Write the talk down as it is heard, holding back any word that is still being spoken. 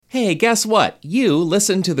Hey, guess what? You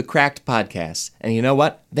listen to the Cracked podcast, and you know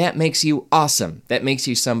what? That makes you awesome. That makes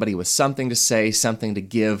you somebody with something to say, something to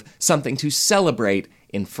give, something to celebrate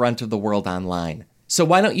in front of the world online. So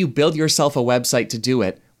why don't you build yourself a website to do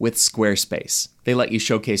it with Squarespace? They let you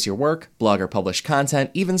showcase your work, blog or publish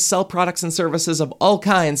content, even sell products and services of all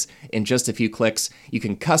kinds in just a few clicks. You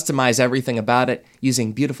can customize everything about it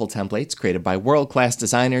using beautiful templates created by world-class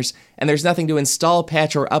designers, and there's nothing to install,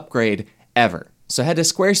 patch, or upgrade ever. So head to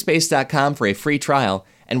squarespace.com for a free trial,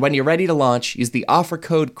 and when you're ready to launch, use the offer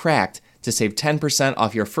code CRACKED to save 10%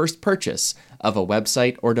 off your first purchase of a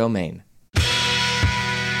website or domain.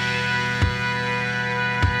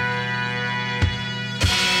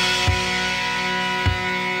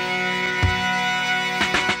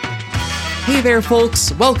 Hey there,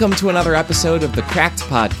 folks. Welcome to another episode of the Cracked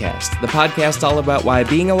Podcast, the podcast all about why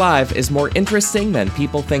being alive is more interesting than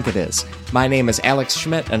people think it is. My name is Alex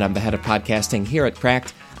Schmidt, and I'm the head of podcasting here at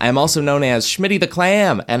Cracked. I am also known as Schmitty the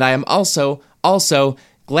Clam, and I am also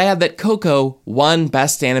glad that Coco won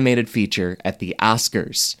Best Animated Feature at the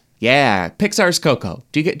Oscars. Yeah, Pixar's Coco.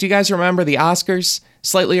 Do you guys remember the Oscars?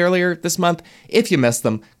 Slightly earlier this month? If you missed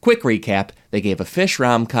them, quick recap. They gave a fish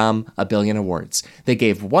rom-com a billion awards. They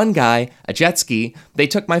gave one guy a jet ski. They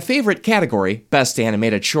took my favorite category, Best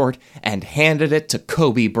Animated Short, and handed it to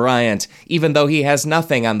Kobe Bryant, even though he has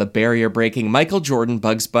nothing on the barrier-breaking Michael Jordan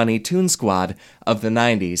Bugs Bunny Toon Squad of the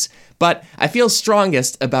 90s. But I feel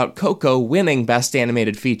strongest about Coco winning Best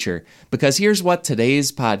Animated Feature, because here's what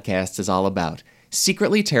today's podcast is all about.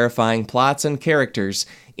 Secretly terrifying plots and characters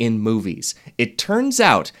in movies. It turns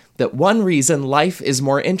out that one reason life is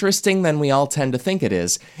more interesting than we all tend to think it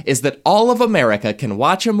is that all of America can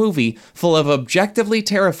watch a movie full of objectively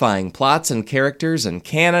terrifying plots and characters and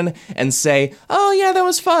canon and say, oh yeah, that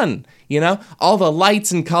was fun. You know, all the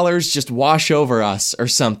lights and colors just wash over us or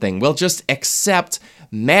something. We'll just accept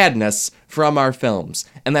madness from our films.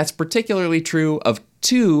 And that's particularly true of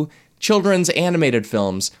two children's animated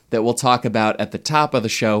films that we'll talk about at the top of the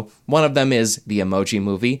show. One of them is The Emoji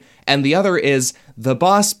Movie, and the other is The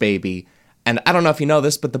Boss Baby. And I don't know if you know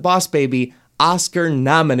this, but The Boss Baby, Oscar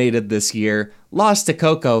nominated this year, lost to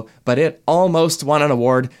Coco, but it almost won an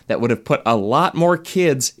award that would have put a lot more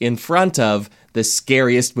kids in front of the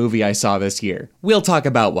scariest movie I saw this year. We'll talk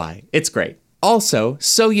about why. It's great. Also,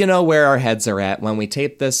 so you know where our heads are at when we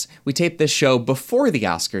tape this show before the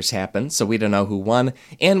Oscars happened, so we don't know who won,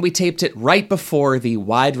 and we taped it right before the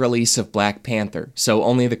wide release of Black Panther, so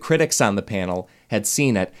only the critics on the panel had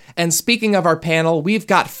seen it. And speaking of our panel, we've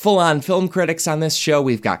got full-on film critics on this show,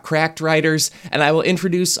 we've got cracked writers, and I will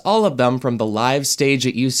introduce all of them from the live stage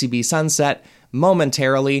at UCB Sunset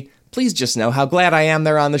momentarily. Please just know how glad I am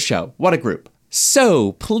they're on the show. What a group.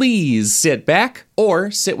 So please sit back or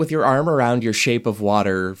sit with your arm around your Shape of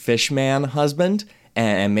Water fishman husband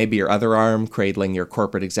and maybe your other arm cradling your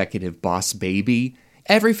corporate executive boss baby.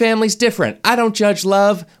 Every family's different. I don't judge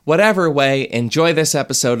love. Whatever way, enjoy this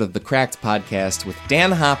episode of the Cracked Podcast with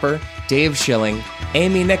Dan Hopper, Dave Schilling,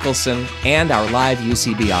 Amy Nicholson, and our live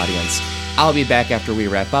UCB audience. I'll be back after we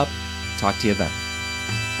wrap up. Talk to you then.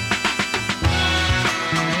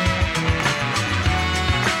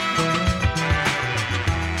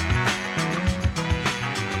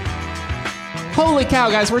 Holy cow,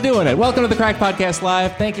 guys, we're doing it. Welcome to the Cracked Podcast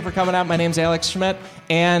Live. Thank you for coming out. My name's Alex Schmidt,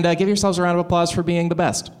 and give yourselves a round of applause for being the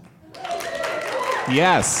best.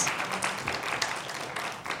 Yes.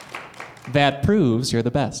 That proves you're the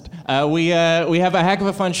best. We have a heck of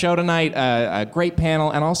a fun show tonight, a great panel,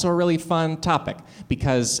 and also a really fun topic,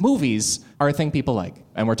 because movies are a thing people like,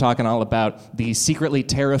 and we're talking all about the secretly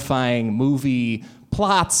terrifying movie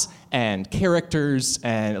plots and characters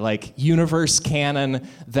and like universe canon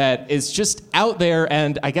that is just out there,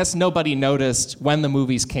 and I guess nobody noticed when the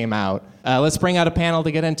movies came out. Let's bring out a panel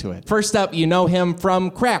to get into it. First up, you know him from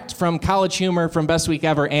Cracked, from College Humor, from Best Week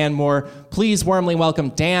Ever, and more. Please warmly welcome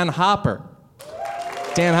Dan Hopper.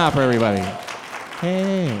 Dan Hopper, everybody.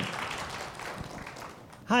 Hey.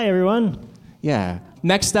 Hi, everyone. Yeah.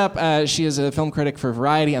 Next up, she is a film critic for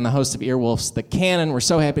Variety and the host of Earwolf's The Canon. We're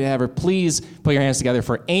so happy to have her. Please put your hands together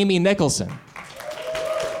for Amy Nicholson.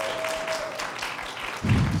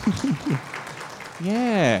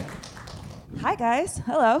 Yeah. Hi, guys.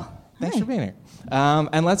 Hello. Thanks for being here.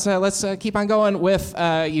 And let's keep on going with,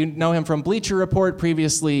 you know him from Bleacher Report,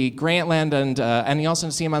 previously Grantland, and you also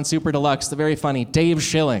see him on Super Deluxe, the very funny Dave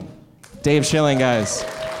Schilling. Dave Schilling, guys.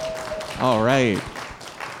 All right.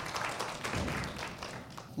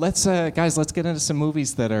 Let's get into some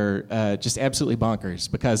movies that are just absolutely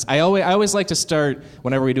bonkers, because I always like to start,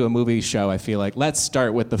 whenever we do a movie show, I feel like, let's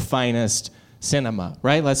start with the finest cinema,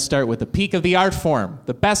 right? Let's start with the peak of the art form,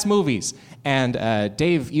 the best movies. And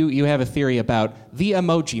Dave, you have a theory about the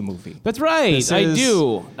Emoji Movie. That's right, I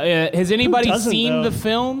do. Has anybody seen though? the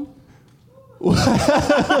film?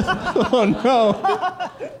 Oh,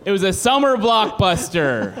 no. It was a summer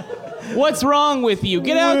blockbuster. What's wrong with you?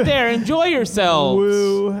 Get out there, enjoy yourselves.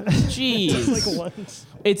 Woo. Jeez. Like once.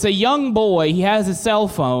 It's a young boy, he has a cell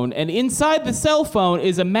phone, and inside the cell phone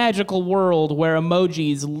is a magical world where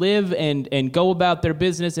emojis live and go about their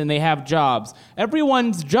business, and they have jobs.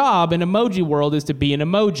 Everyone's job in Emoji World is to be an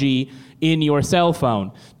emoji in your cell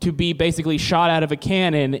phone, to be basically shot out of a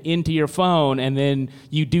cannon into your phone, and then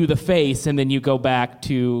you do the face, and then you go back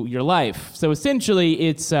to your life. So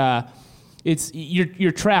essentially,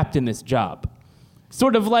 you're trapped in this job.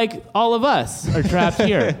 Sort of like all of us are trapped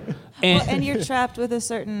here. And you're trapped with a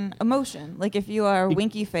certain emotion. Like if you are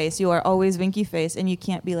winky face, you are always winky face, and you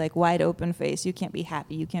can't be like wide open face. You can't be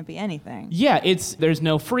happy. You can't be anything. Yeah, there's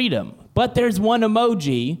no freedom. But there's one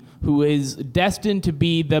emoji who is destined to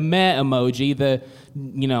be the meh emoji,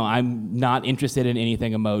 I'm not interested in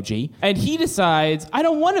anything emoji. And he decides, I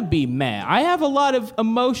don't want to be meh. I have a lot of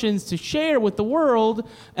emotions to share with the world,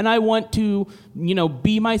 and I want to,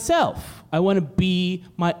 be myself. I want to be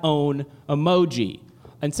my own emoji.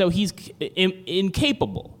 And so he's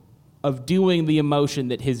incapable of doing the emotion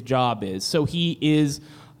that his job is. So he is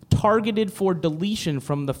targeted for deletion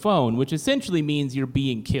from the phone, which essentially means you're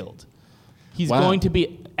being killed. He's going to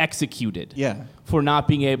be executed for not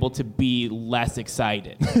being able to be less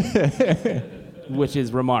excited, which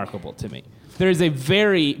is remarkable to me. There's a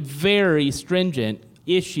very, very stringent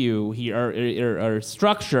issue here, or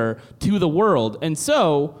structure to the world. And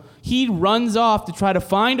so he runs off to try to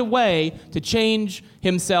find a way to change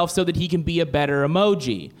himself so that he can be a better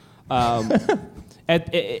emoji.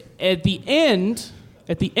 At the end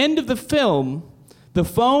of the film, the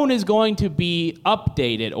phone is going to be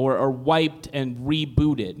updated or wiped and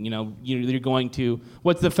rebooted. You're going to,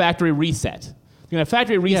 what's the factory reset? You're going to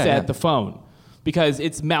factory reset the phone because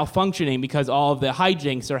it's malfunctioning because all of the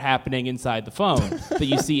hijinks are happening inside the phone that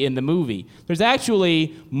you see in the movie. There's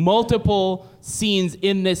actually multiple scenes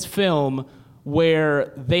in this film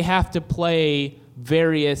where they have to play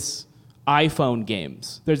various iPhone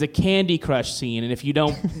games. There's a Candy Crush scene, and if you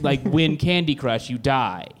don't win Candy Crush, you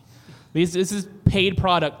die. This is paid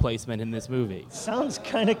product placement in this movie. It sounds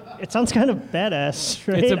kind of badass,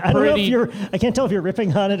 right? It's I don't know I can't tell if you're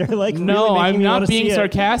ripping on it or No, really I'm not being see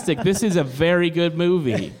sarcastic. This is a very good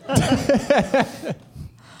movie.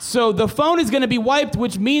 So the phone is going to be wiped,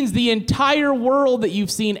 which means the entire world that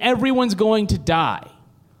you've seen, everyone's going to die.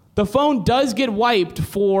 The phone does get wiped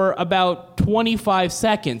for about 25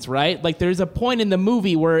 seconds, right? There's a point in the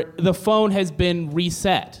movie where the phone has been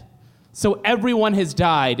reset. So everyone has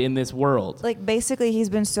died in this world. Basically, he's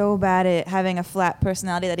been so bad at having a flat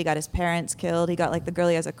personality that he got his parents killed. He got the girl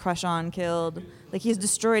he has a crush on killed. He's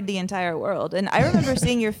destroyed the entire world. And I remember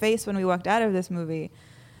seeing your face when we walked out of this movie.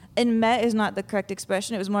 And meh is not the correct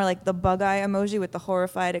expression. It was more like the bug eye emoji with the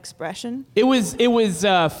horrified expression. It was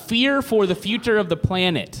fear for the future of the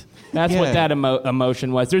planet. That's what that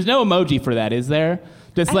emotion was. There's no emoji for that, is there?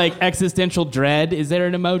 Just existential dread. Is there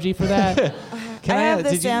an emoji for that? I have the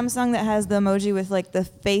Samsung that has the emoji with the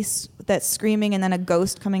face that's screaming and then a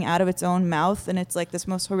ghost coming out of its own mouth, and it's this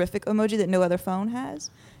most horrific emoji that no other phone has.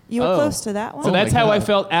 You were close to that one. So that's how I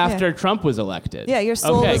felt after Trump was elected. Yeah, your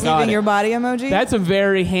soul was leaving your body emoji. That's a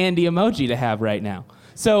very handy emoji to have right now.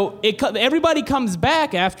 So everybody comes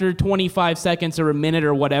back after 25 seconds or a minute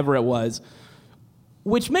or whatever it was,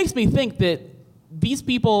 which makes me think that these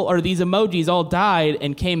people or these emojis all died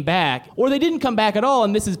and came back, or they didn't come back at all,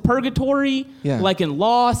 and this is purgatory, like in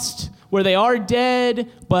Lost, where they are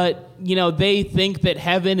dead, but they think that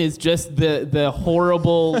heaven is just the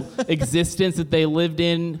horrible existence that they lived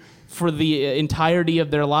in for the entirety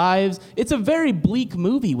of their lives. It's a very bleak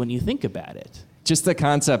movie when you think about it. Just the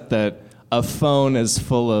concept that a phone is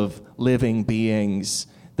full of living beings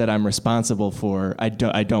that I'm responsible for. I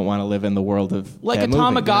don't want to live in the world of a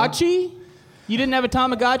Tamagotchi. You didn't have a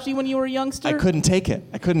Tamagotchi when you were a youngster? I couldn't take it.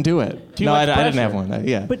 I couldn't do it. Too much I didn't have one.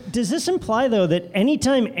 Yeah. But does this imply, though, that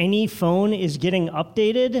anytime any phone is getting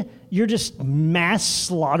updated, you're just mass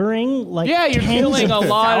slaughtering you're killing a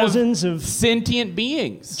lot thousands of sentient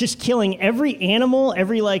beings. Just killing every animal,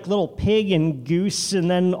 every little pig and goose, and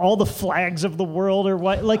then all the flags of the world, or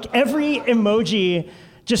what? Every emoji,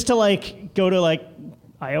 just to go to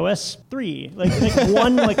iOS 3,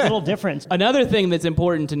 one little difference. Another thing that's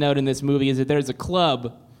important to note in this movie is that there's a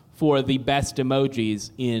club for the best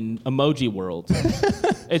emojis in Emoji World.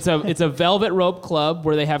 It's a velvet rope club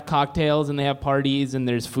where they have cocktails and they have parties and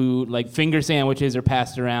there's food, like finger sandwiches are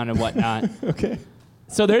passed around and whatnot. Okay.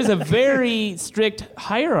 So there's a very strict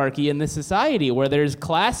hierarchy in this society where there's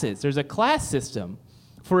classes. There's a class system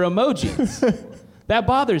for emojis. That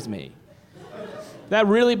bothers me. That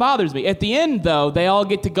really bothers me. At the end, though, they all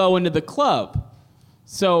get to go into the club.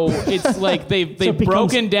 So it's like they've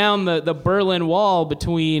broken down the Berlin Wall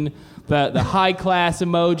between the high-class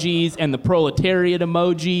emojis and the proletariat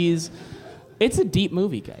emojis. It's a deep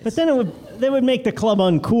movie, guys. But then they would make the club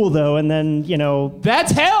uncool, though, and then,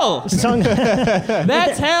 That's hell!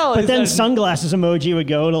 That's hell! But then sunglasses emoji would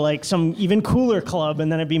go to, like, some even cooler club,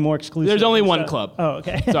 and then it'd be more exclusive. There's only one club. Oh,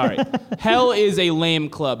 okay. Sorry. Hell is a lame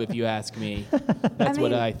club, if you ask me. That's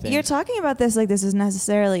what I think. You're talking about this like this is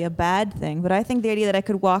necessarily a bad thing, but I think the idea that I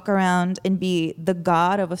could walk around and be the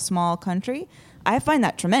god of a small country, I find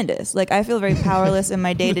that tremendous. Like, I feel very powerless in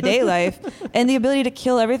my day-to-day life. And the ability to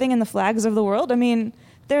kill everything in the flags of the world, I mean,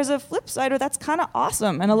 there's a flip side where that's kind of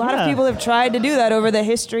awesome. And a lot of people have tried to do that over the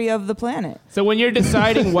history of the planet. So when you're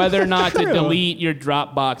deciding whether or not to delete your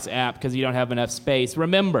Dropbox app because you don't have enough space,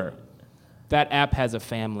 remember, that app has a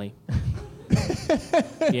family.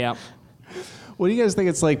 Yeah. What do you guys think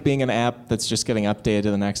it's like being an app that's just getting updated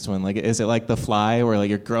to the next one? Like, is it like The Fly, where like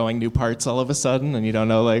you're growing new parts all of a sudden and you don't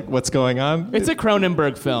know like what's going on? It's a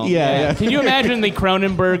Cronenberg film. Yeah. Can you imagine the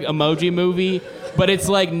Cronenberg emoji movie, but it's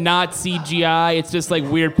like not CGI? It's just like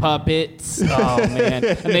weird puppets. Oh man,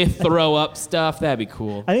 and they throw up stuff. That'd be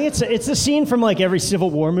cool. I think it's a scene from like every Civil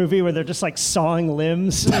War movie where they're just like sawing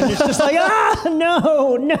limbs. And it's just like,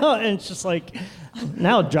 no, and it's just like,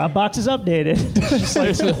 now Dropbox is updated. It's just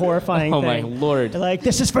like some horrifying Oh thing. my lord. They're like,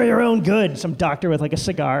 this is for your own good. Some doctor with like a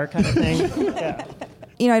cigar kind of thing. Yeah.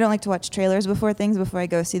 I don't like to watch trailers before I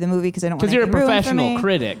go see the movie because I don't want Because you're a ruined for professional me.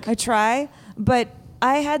 critic. I try, but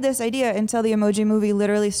I had this idea until the Emoji Movie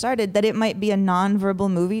literally started that it might be a non-verbal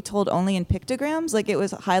movie told only in pictograms, like it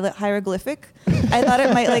was hieroglyphic. I thought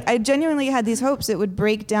it might, I genuinely had these hopes it would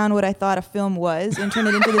break down what I thought a film was and turn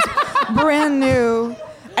it into this brand new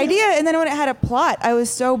idea. And then when it had a plot, I was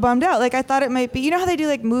so bummed out. Like, I thought it might be, you know how they do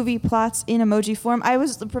like movie plots in emoji form? I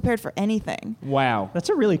was prepared for anything. Wow. That's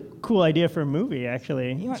a really cool idea for a movie,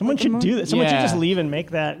 actually. want Someone like a should movie? do that. Someone should Yeah. just leave and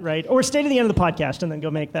make that, right? Or stay to the end of the podcast and then go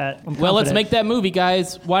make that. I'm Well, let's confident. make that movie,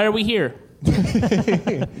 guys. Why are we here?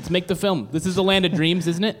 Let's make the film. This is the land of dreams,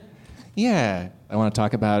 isn't it? Yeah. I want to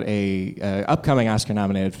talk about a upcoming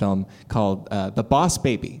Oscar-nominated film called The Boss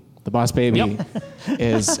Baby. The Boss Baby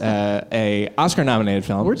is a Oscar-nominated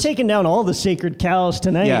film. We're taking down all the sacred cows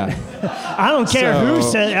tonight. Yeah. I don't care who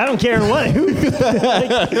So- said. I don't care what.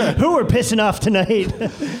 Who we're pissing off tonight?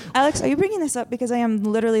 Alex, are you bringing this up because I am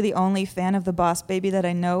literally the only fan of The Boss Baby that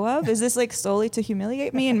I know of? Is this like solely to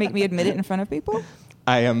humiliate me and make me admit it in front of people?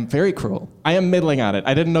 I am very cruel. I am middling on it.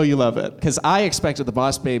 I didn't know you love it because I expected The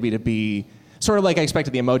Boss Baby to be sort of like I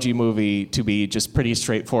expected the Emoji Movie to be just pretty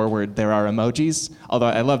straightforward. There are emojis, although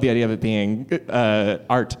I love the idea of it being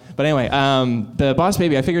art. But anyway, The Boss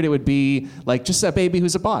Baby, I figured it would be like just a baby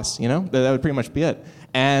who's a boss, you know? That would pretty much be it.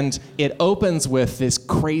 And it opens with this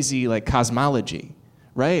crazy like cosmology,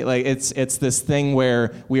 right? Like it's this thing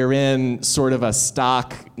where we're in sort of a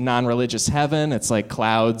stock non-religious heaven. It's like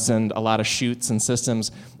clouds and a lot of chutes and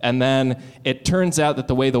systems. And then it turns out that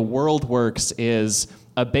the way the world works is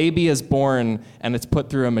a baby is born and it's put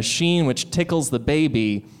through a machine which tickles the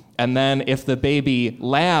baby. And then if the baby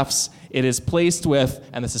laughs, it is placed with,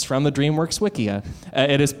 and this is from the DreamWorks Wikia,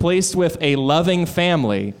 it is placed with a loving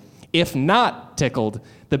family. If not tickled,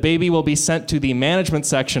 the baby will be sent to the management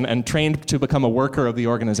section and trained to become a worker of the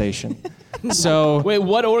organization. So, Wait,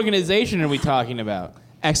 what organization are we talking about?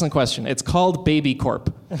 excellent question. It's called Baby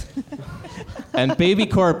Corp. And Baby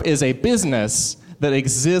Corp is a business that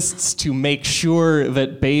exists to make sure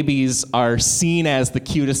that babies are seen as the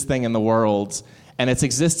cutest thing in the world. And it's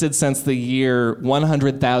existed since the year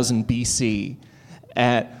 100,000 BC.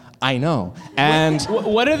 I know. And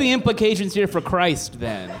What are the implications here for Christ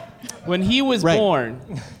then? When he was Right. born,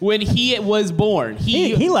 he laughed when he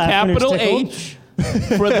was capital tickled. H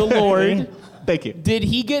for the Lord. thank you. Did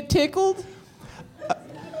he get tickled?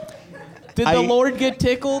 Did the I- Lord get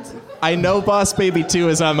tickled? I know Boss Baby 2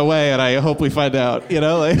 is on the way, and I hope we find out. You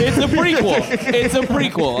know, like, It's a prequel. It's a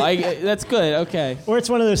prequel. That's good. Okay. Or it's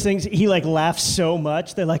one of those things. He like laughs so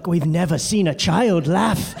much. They're like, we've never seen a child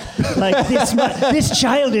laugh like this. This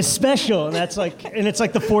child is special, and that's like, and it's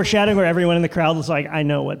like the foreshadowing where everyone in the crowd is like, I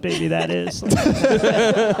know what baby that is.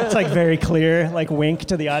 It's like very clear, like wink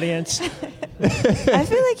to the audience. I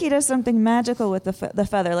feel like he does something magical with the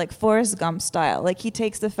feather, like Forrest Gump style. Like he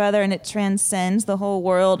takes the feather and it transcends the whole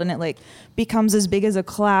world, and it like becomes as big as a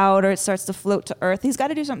cloud, or it starts to float to Earth. He's got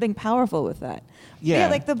to do something powerful with that. Yeah.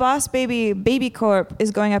 Like the Boss Baby Corp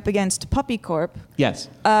is going up against Puppy Corp. Yes.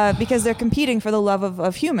 Because they're competing for the love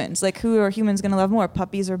of humans. Like, who are humans going to love more,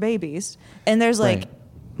 puppies or babies? And there's like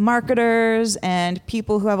marketers and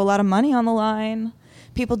people who have a lot of money on the line,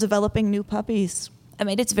 people developing new puppies. I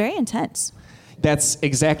mean, it's very intense. That's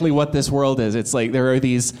exactly what this world is. It's like there are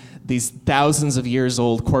these thousands of years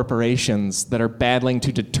old corporations that are battling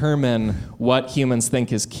to determine what humans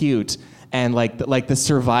think is cute. And like the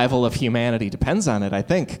survival of humanity depends on it, I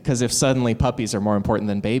think, because if suddenly puppies are more important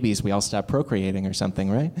than babies, we all stop procreating or something,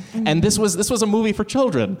 right? Mm-hmm. And this was a movie for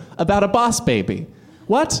children about a boss baby.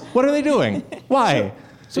 What? What are they doing? Why?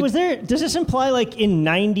 So does this imply like in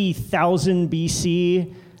 90,000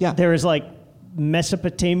 BC, there was like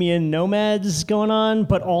Mesopotamian nomads going on,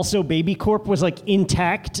 but also Baby Corp was like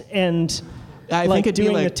intact and I like think it'd doing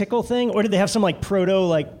be the like, tickle thing? Or did they have some like proto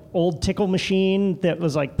like old tickle machine that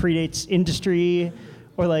was like predates industry,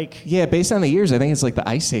 or like based on the years, I think it's like the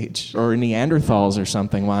Ice Age or Neanderthals or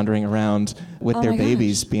something wandering around with their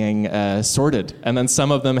babies being sorted, and then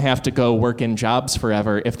some of them have to go work in jobs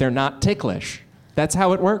forever if they're not ticklish. That's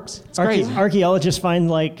how it works. It's crazy. Archaeologists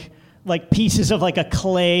find like pieces of like a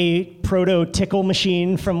clay proto tickle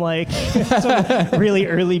machine from like some really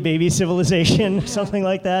early baby civilization, something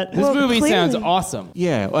like that. This movie sounds awesome.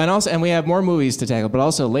 Yeah, and we have more movies to tackle, but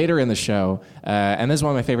also later in the show, and this is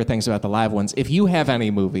one of my favorite things about the live ones. If you have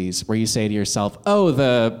any movies where you say to yourself, "Oh,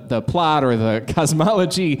 the plot or the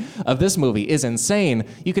cosmology of this movie is insane,"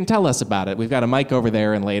 you can tell us about it. We've got a mic over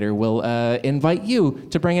there, and later we'll invite you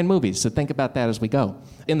to bring in movies. So think about that as we go.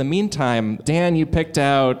 In the meantime, Dan,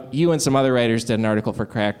 you and some other writers did an article for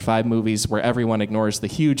Cracked, 5 movies where everyone ignores the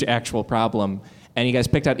huge actual problem, and you guys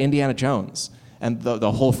picked out Indiana Jones and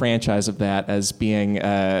the whole franchise of that as being,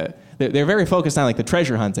 they're very focused on like the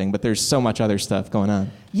treasure hunting, but there's so much other stuff going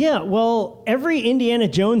on. Yeah, well, every Indiana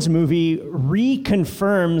Jones movie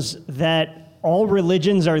reconfirms that all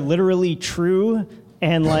religions are literally true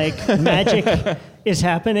and like magic is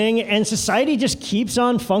happening, and society just keeps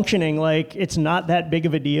on functioning like it's not that big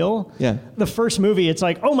of a deal. Yeah. The first movie, it's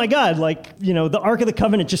like, oh my God, like, the Ark of the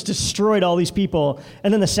Covenant just destroyed all these people.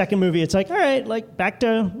 And then the second movie, it's like, all right, like back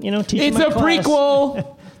to, teaching my class. It's a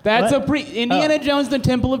prequel. That's Indiana Jones, The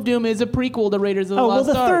Temple of Doom is a prequel to Raiders of the Lost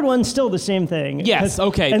Ark. Oh, well, the third one's still the same thing. Yes,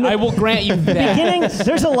 okay, I will grant you that.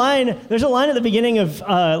 There's a line at the beginning of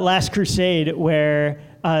Last Crusade where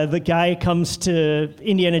the guy comes to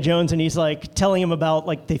Indiana Jones and he's like telling him about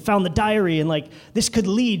like they found the diary and like this could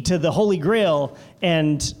lead to the Holy Grail,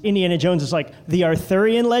 and Indiana Jones is like, the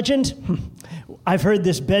Arthurian legend? I've heard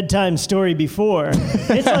this bedtime story before.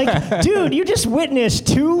 It's like, dude, you just witnessed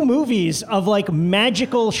 2 movies of like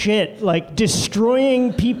magical shit, like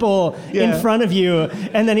destroying people in front of you.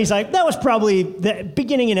 And then he's like, that was probably the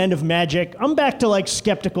beginning and end of magic. I'm back to like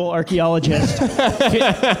skeptical archaeologist.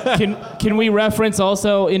 Can we reference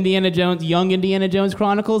also Indiana Jones, Young Indiana Jones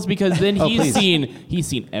Chronicles? Because then he's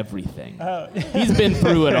seen everything. He's been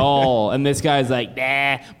through it all. And this guy's like,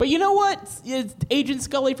 nah. But you know what? Agent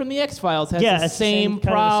Scully from the X-Files has the same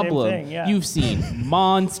problem. Same thing, You've seen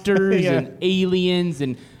monsters and aliens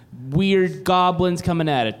and weird goblins coming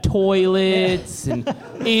out of toilets and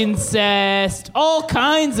incest, all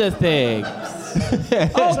kinds of things.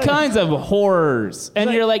 All kinds of horrors.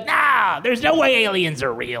 And you're like, nah, there's no way aliens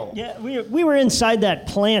are real. Yeah, we were inside that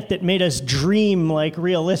plant that made us dream, like,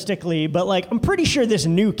 realistically, but, like, I'm pretty sure this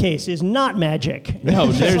new case is not magic.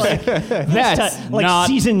 No, there's that's like not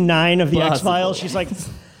season 9 of the possible. X-Files. She's like,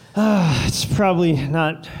 it's probably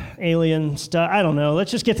not alien stuff. I don't know.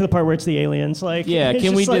 Let's just get to the part where it's the aliens. Like, yeah,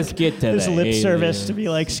 can we just get to this the lip aliens. service to be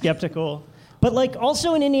like skeptical? But like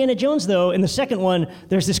also in Indiana Jones, though, in the second one,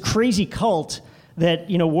 there's this crazy cult that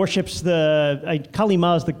worships the Kali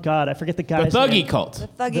Ma is the god. I forget the guy's The Thuggee name. cult.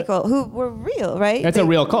 The Thuggee cult, who were real, right? That's a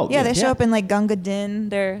real cult. Yeah, they show up in like Gunga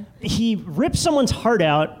Din. He rips someone's heart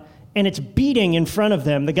out, and it's beating in front of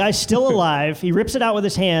them. The guy's still alive. He rips it out with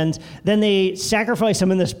his hands. Then they sacrifice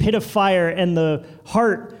him in this pit of fire, and the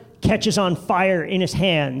heart catches on fire in his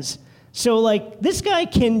hands. So, like, this guy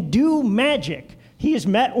can do magic. He is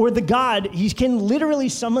or the god. He can literally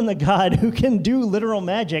summon the god who can do literal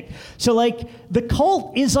magic. So, like, the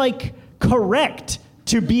cult is, like, correct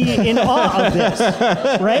to be in awe of this,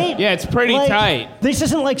 right? Yeah, it's pretty tight. This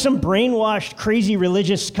isn't like some brainwashed, crazy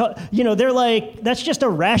religious, they're like, that's just a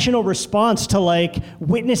rational response to like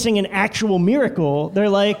witnessing an actual miracle. They're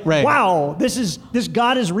like, wow, this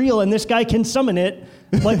God is real and this guy can summon it.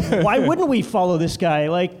 Like, why wouldn't we follow this guy?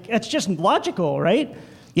 Like, that's just logical, right?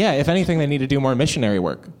 Yeah, if anything, they need to do more missionary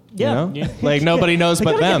work. Yeah. You know? Like, nobody knows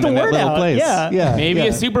but them in that little place. Yeah. Maybe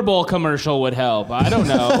a Super Bowl commercial would help. I don't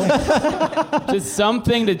know. Just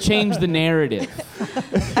something to change the narrative.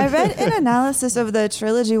 I read an analysis of the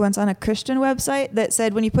trilogy once on a Christian website that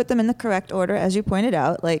said when you put them in the correct order, as you pointed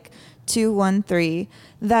out, like 2, 1, 3,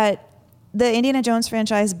 that the Indiana Jones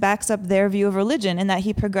franchise backs up their view of religion and that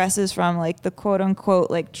he progresses from like the quote unquote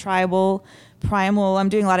like tribal, primal, I'm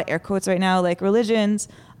doing a lot of air quotes right now, like religions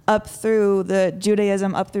up through the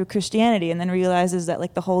Judaism, up through Christianity, and then realizes that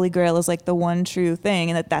like the Holy Grail is like the one true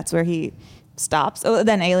thing and that's where he stops. Oh,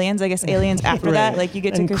 then aliens, I guess aliens after that, like you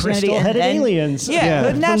get to Christianity crystal-headed and then aliens.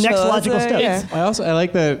 Yeah. The next logical step. Yeah. I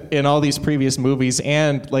like that in all these previous movies,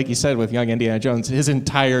 and like you said with young Indiana Jones, his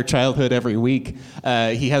entire childhood every week,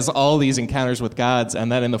 he has all these encounters with gods,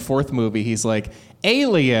 and then in the fourth movie, he's like,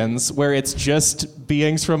 aliens, where it's just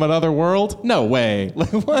beings from another world? No way.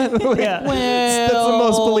 Like, what? Yeah. That's the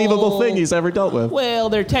most believable thing he's ever dealt with. Well,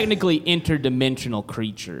 they're technically interdimensional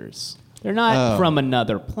creatures. They're not from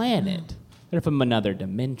another planet. They're from another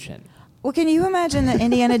dimension. Well, can you imagine that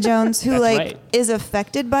Indiana Jones, who That's like right. is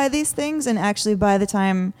affected by these things, and actually by the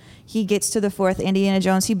time he gets to the fourth Indiana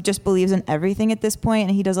Jones, he just believes in everything at this point,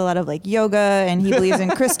 and he does a lot of like yoga, and he believes in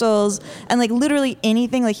crystals, and like literally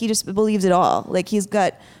anything. Like he just believes it all. Like he's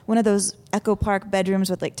got one of those Echo Park bedrooms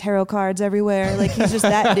with like tarot cards everywhere. Like he's just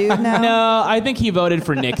that dude now. No, I think he voted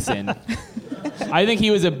for Nixon. I think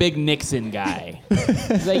he was a big Nixon guy.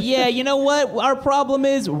 He's like, yeah, you know what? Our problem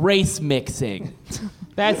is race mixing.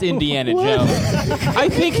 That's Indiana Jones. I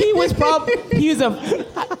think he was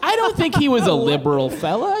I don't think he was a liberal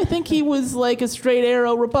fella. I think he was like a straight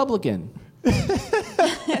arrow Republican.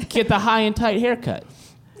 Get the high and tight haircut.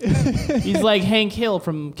 He's like Hank Hill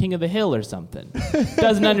from King of the Hill or something.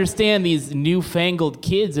 Doesn't understand these newfangled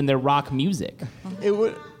kids and their rock music. It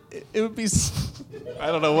would be... I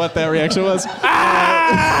don't know what that reaction was.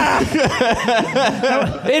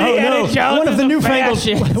 Indiana Jones one of the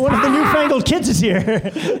fascist. newfangled kids is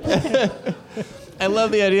here. I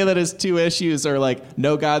love the idea that his two issues are like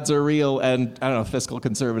no gods are real and I don't know, fiscal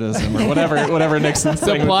conservatism or whatever Nixon's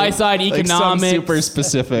thing Supply would be. side Like some economics, super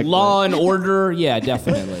specific law and order. Yeah,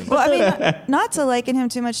 definitely. Well, I mean, not to liken him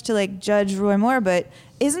too much to like Judge Roy Moore, but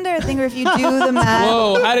isn't there a thing where if you do the math?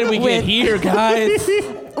 Whoa, how did we get here, guys?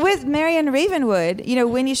 With Marion Ravenwood, you know,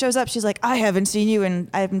 when he shows up, she's like, I haven't seen you in,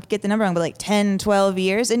 I get the number wrong, but like 10, 12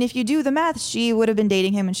 years. And if you do the math, she would have been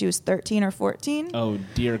dating him when she was 13 or 14. Oh,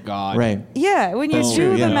 dear God. Right. Yeah, when you That's do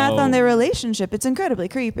true, the yeah. math on their relationship, it's incredibly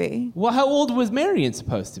creepy. Well, how old was Marion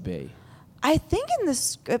supposed to be? I think in the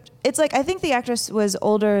script, it's like, I think the actress was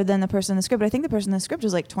older than the person in the script, but I think the person in the script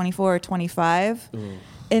was like 24 or 25.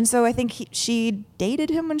 And so I think she dated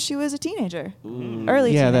him when she was a teenager,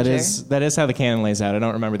 early Yeah, teenager. that is how the canon lays out. I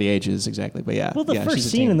don't remember the ages exactly, but yeah. Well, the yeah, first she's a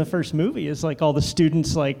scene teen. in the first movie is like all the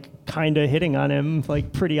students like kind of hitting on him,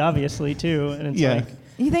 like pretty obviously too, and it's Yeah. like,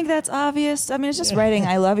 You think that's obvious? I mean, it's just writing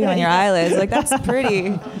 "I love you" on your eyelids. Like that's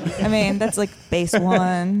pretty. I mean, that's like base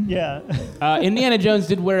one. yeah. Indiana Jones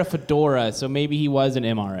did wear a fedora, so maybe he was an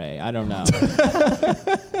MRA. I don't know.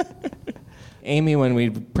 Amy, when we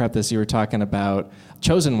prepped this, you were talking about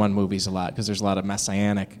Chosen One movies a lot because there's a lot of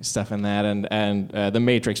messianic stuff in that, and The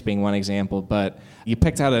Matrix being one example. But you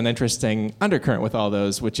picked out an interesting undercurrent with all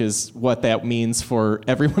those, which is what that means for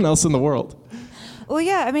everyone else in the world. Well,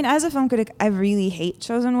 yeah. I mean, as a film critic, I really hate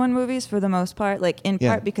Chosen One movies for the most part. Like in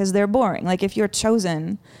Yeah. part because they're boring. Like if you're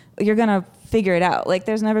chosen, you're gonna figure it out. Like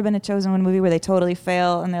there's never been a Chosen One movie where they totally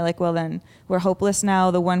fail and they're like, well then we're hopeless now.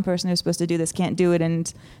 The one person who's supposed to do this can't do it,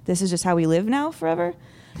 and this is just how we live now forever.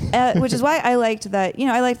 Which is why I liked that. You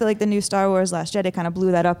know, I liked that like the new Star Wars Last Jedi kind of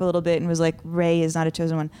blew that up a little bit and was like, Rey is not a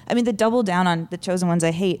chosen one. I mean, the double down on the chosen ones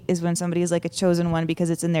I hate is when somebody is like a chosen one because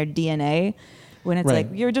it's in their DNA. When it's Right.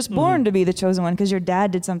 like, you're just born to be the chosen one because your dad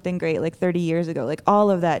did something great like 30 years ago. Like all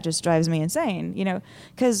of that just drives me insane, you know?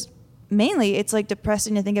 Because mainly it's like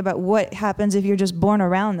depressing to think about what happens if you're just born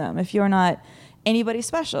around them, if you're not anybody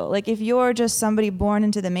special. Like if you're just somebody born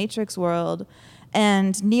into the Matrix world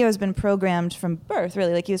and Neo's been programmed from birth,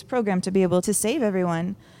 really, like he was programmed to be able to save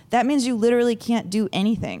everyone, that means you literally can't do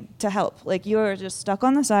anything to help. Like you're just stuck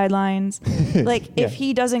on the sidelines. Like if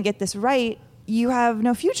he doesn't get this right, you have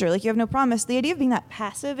no future, like you have no promise. The idea of being that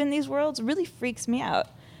passive in these worlds really freaks me out.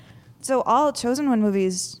 So all Chosen One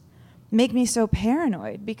movies make me so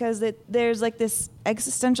paranoid because there's like this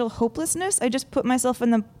existential hopelessness. I just put myself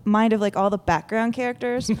in the mind of like all the background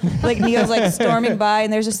characters. Like Neo's like storming by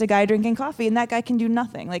and there's just a guy drinking coffee and that guy can do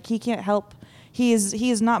nothing. Like he can't help. He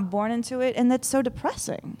is not born into it, and that's so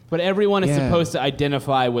depressing. But everyone is supposed to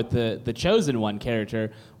identify with the chosen one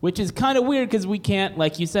character, which is kind of weird because we can't,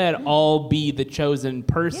 like you said, all be the chosen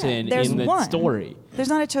person in the story. There's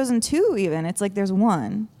not a chosen two even. It's like there's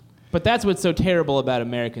one. But that's what's so terrible about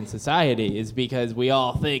American society is because we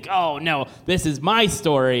all think, oh, no, this is my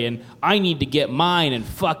story, and I need to get mine and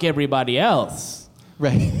fuck everybody else.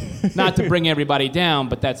 Right. Not to bring everybody down,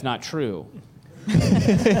 but that's not true.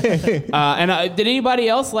 Did anybody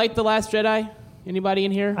else like The Last Jedi? Anybody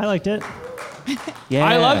in here? I liked it. Yeah,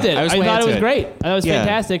 I loved it. I thought it was great. I thought it was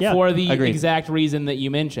fantastic Yeah. for the Agreed. exact reason that you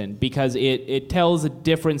mentioned, because it tells a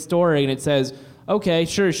different story and it says, okay,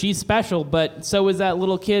 sure, she's special, but so is that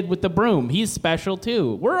little kid with the broom. He's special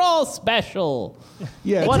too. We're all special.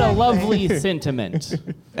 Yeah, what a lovely sentiment.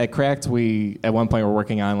 At Cracked, we at one point were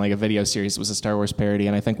working on like a video series. It was a Star Wars parody,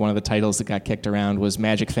 and I think one of the titles that got kicked around was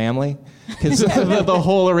Magic Family, because the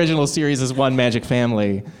whole original series is one Magic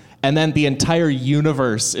Family, and then the entire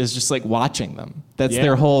universe is just like watching them. That's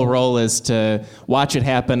their whole role, is to watch it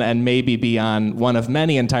happen and maybe be on one of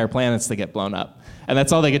many entire planets that get blown up. And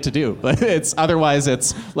that's all they get to do. But otherwise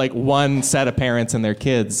it's like one set of parents and their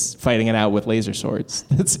kids fighting it out with laser swords.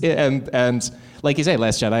 And like you say,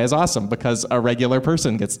 Last Jedi is awesome because a regular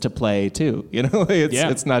person gets to play too. You know,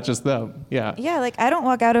 it's not just them. Yeah. Yeah, like I don't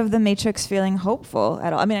walk out of The Matrix feeling hopeful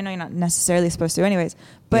at all. I mean, I know you're not necessarily supposed to anyways,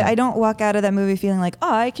 but I don't walk out of that movie feeling like,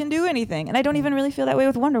 oh, I can do anything. And I don't even really feel that way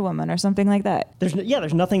with Wonder Woman or something like that.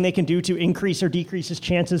 There's nothing they can do to increase or decrease his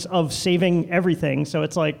chances of saving everything. So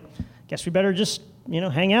it's like, guess we better just,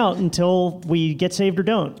 hang out until we get saved or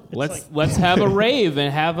don't. Let's have a rave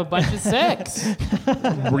and have a bunch of sex.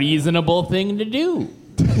 Reasonable thing to do.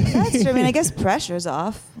 That's true. I mean, I guess pressure's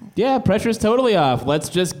off. Yeah, pressure's totally off. Let's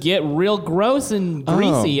just get real gross and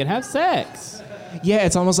greasy and have sex. Yeah,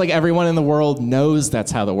 it's almost like everyone in the world knows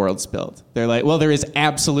that's how the world's built. They're like, well, there is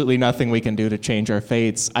absolutely nothing we can do to change our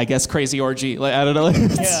fates. I guess crazy orgy. Like, I don't know.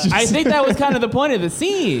 I think that was kind of the point of the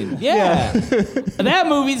scene. Yeah. That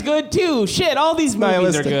movie's good too. Shit, all these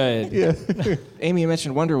movies are good. Yeah. Amy, you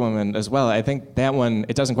mentioned Wonder Woman as well. I think that one,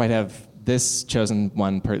 it doesn't quite have this chosen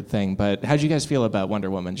one thing, but how'd you guys feel about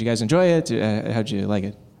Wonder Woman? Did you guys enjoy it? How'd you like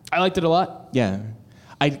it? I liked it a lot. Yeah.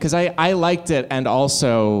 Because I liked it, and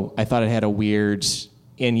also I thought it had a weird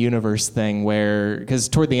in-universe thing where, because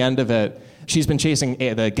toward the end of it, she's been chasing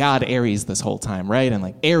the god Ares this whole time, right? And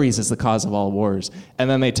like Ares is the cause of all wars. And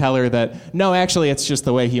then they tell her that, no, actually it's just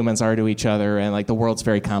the way humans are to each other, and like the world's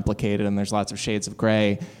very complicated and there's lots of shades of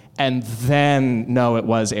gray. And then, no, it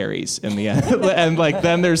was Ares in the end. And like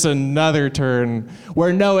then there's another turn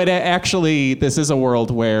where no, this is a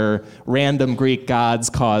world where random Greek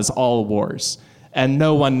gods cause all wars. And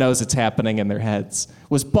no one knows it's happening in their heads,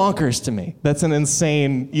 was bonkers to me. That's an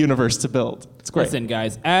insane universe to build. It's great. Listen,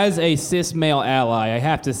 guys, as a cis male ally, I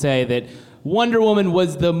have to say that Wonder Woman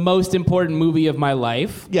was the most important movie of my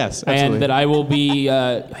life. Yes, absolutely. And that I will be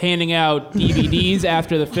handing out DVDs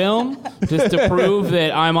after the film just to prove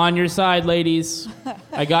that I'm on your side, ladies.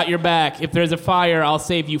 I got your back. If there's a fire, I'll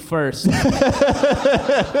save you first.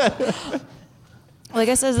 Well, I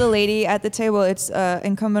guess as the lady at the table, it's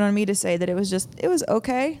incumbent on me to say that it was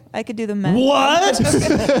okay. I could do the men. What?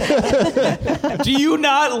 Do you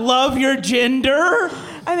not love your gender?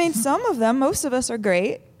 I mean, some of them, most of us are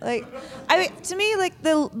great. Like, I mean, to me, like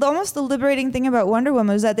the almost the liberating thing about Wonder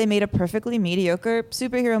Woman is that they made a perfectly mediocre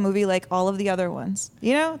superhero movie like all of the other ones.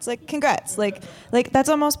 You know, it's like congrats. Like that's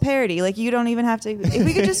almost parody. Like you don't even have to. If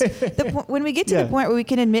we could just when we get to the point where we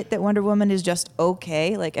can admit that Wonder Woman is just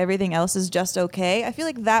okay, like everything else is just okay, I feel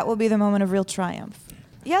like that will be the moment of real triumph.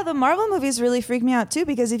 Yeah, the Marvel movies really freak me out too,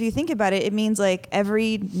 because if you think about it, it means like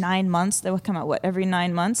every 9 months, they will come out, every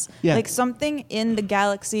 9 months? Yeah. Like something in the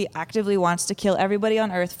galaxy actively wants to kill everybody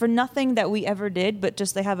on Earth for nothing that we ever did, but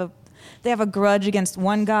just they have a grudge against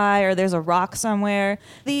one guy, or there's a rock somewhere.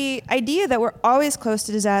 The idea that we're always close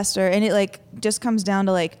to disaster, and it like just comes down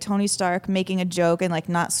to like Tony Stark making a joke and like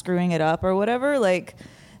not screwing it up or whatever, like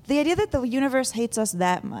the idea that the universe hates us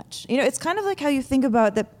that much. You know, it's kind of like how you think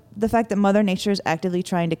about the fact that Mother Nature is actively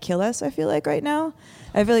trying to kill us, I feel like, right now.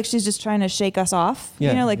 I feel like she's just trying to shake us off,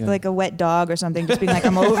 Yeah, like a wet dog or something, just being like,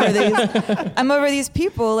 I'm over these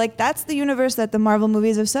people. Like, that's the universe that the Marvel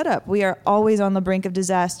movies have set up. We are always on the brink of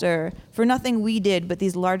disaster for nothing we did, but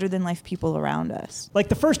these larger than life people around us. Like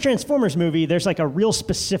the first Transformers movie, there's like a real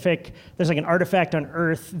specific, there's like an artifact on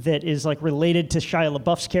Earth that is like related to Shia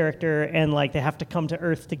LaBeouf's character, and like they have to come to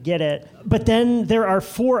Earth to get it. But then there are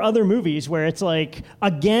 4 other movies where it's like,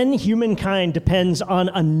 again, humankind depends on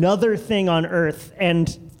another thing on Earth,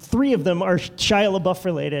 and 3 of them are Shia LaBeouf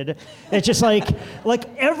related. It's just like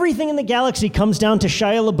everything in the galaxy comes down to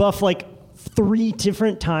Shia LaBeouf like 3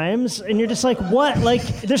 different times, and you're just like, what? Like,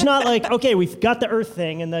 there's not like, okay, we've got the Earth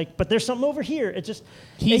thing, and like, but there's something over here. It just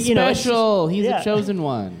he's special. He's a chosen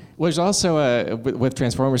one. Which also, with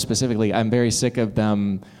Transformers specifically, I'm very sick of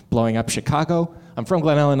them blowing up Chicago. I'm from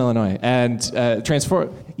Glen Ellen, Illinois, and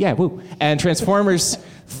Transformers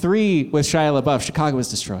 3 with Shia LaBeouf, Chicago was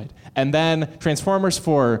destroyed. And then Transformers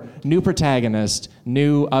 4, new protagonist,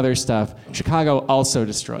 new other stuff, Chicago also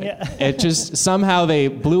destroyed. Yeah. It just, somehow they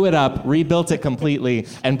blew it up, rebuilt it completely,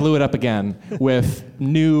 and blew it up again with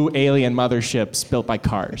new alien motherships built by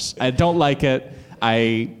cars. I don't like it.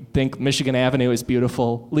 I think Michigan Avenue is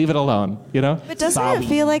beautiful. Leave it alone, you know? But doesn't it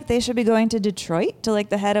feel like they should be going to Detroit, to like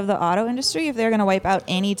the head of the auto industry, if they're going to wipe out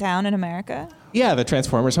any town in America? Yeah, the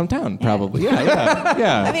Transformers hometown, probably.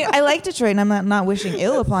 Yeah. I mean, I like Detroit, and I'm not wishing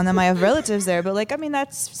ill upon them. I have relatives there, but like, I mean,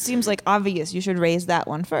 that seems like obvious. You should raise that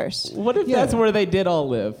one first. What if that's where they did all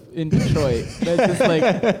live, in Detroit?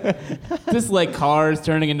 That's just like cars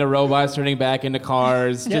turning into robots, turning back into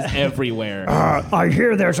cars, just everywhere. I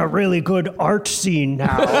hear there's a really good art scene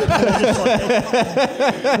now.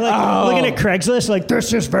 Looking at Craigslist, like,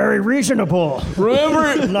 this is very reasonable.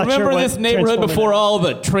 Remember this neighborhood before all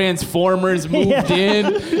the Transformers moved in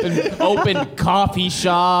and opened coffee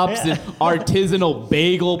shops and artisanal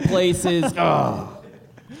bagel places.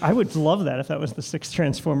 I would love that if that was the 6th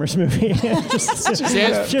Transformers movie.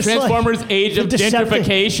 Transformers like Age of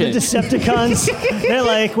Gentrification. The Decepticons, they're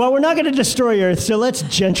like, well, we're not going to destroy Earth, so let's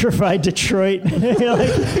gentrify Detroit. You're like,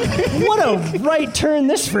 what a right turn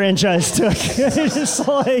this franchise took. It's just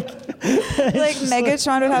like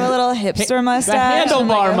Megatron would have a little hipster mustache. The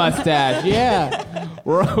handlebar mustache, yeah.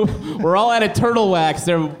 We're all out of turtle wax.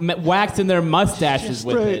 They're waxing their mustaches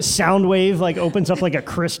with it. Soundwave like opens up like a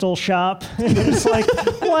crystal shop. It's like,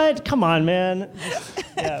 what? Come on, man.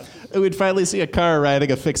 Yeah. We'd finally see a car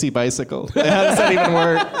riding a fixie bicycle. How does that even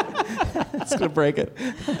work? It's going to break it.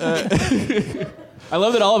 I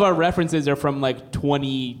love that all of our references are from like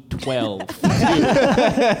 2012.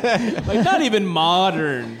 Like not even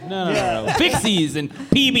modern. No. Fixies and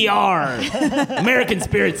PBR. American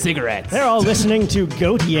Spirit cigarettes. They're all listening to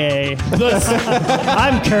Gautier.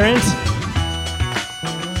 I'm current.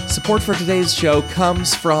 Support for today's show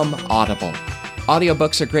comes from Audible.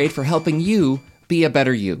 Audiobooks are great for helping you be a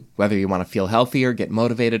better you, whether you want to feel healthier, get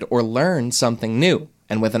motivated, or learn something new.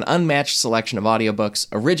 And with an unmatched selection of audiobooks,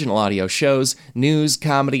 original audio shows, news,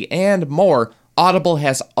 comedy, and more, Audible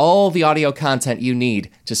has all the audio content you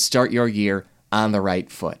need to start your year on the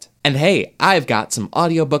right foot. And hey, I've got some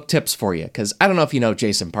audiobook tips for you, because I don't know if you know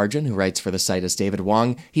Jason Pargin, who writes for the site as David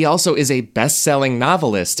Wong. He also is a best-selling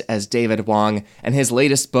novelist as David Wong, and his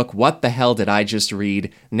latest book, What the Hell Did I Just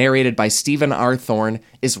Read?, narrated by Stephen R. Thorne,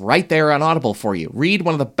 is right there on Audible for you. Read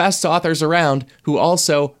one of the best authors around, who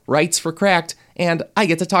also writes for Cracked, and I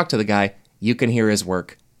get to talk to the guy. You can hear his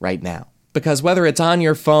work right now. Because whether it's on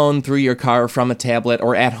your phone, through your car, from a tablet,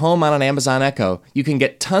 or at home on an Amazon Echo, you can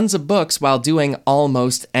get tons of books while doing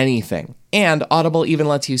almost anything. And Audible even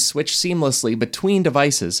lets you switch seamlessly between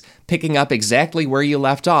devices, picking up exactly where you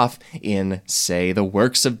left off in, say, the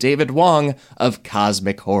works of David Wong of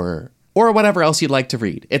cosmic horror. Or whatever else you'd like to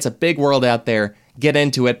read. It's a big world out there. Get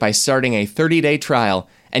into it by starting a 30-day trial,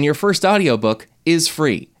 and your first audiobook is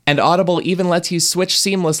free. And Audible even lets you switch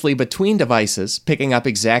seamlessly between devices, picking up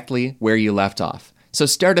exactly where you left off. So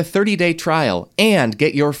start a 30-day trial and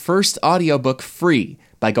get your first audiobook free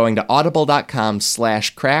by going to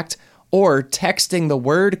audible.com/cracked or texting the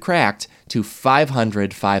word cracked to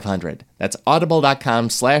 500-500. That's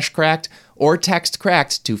audible.com/cracked or text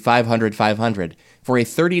cracked to 500-500 for a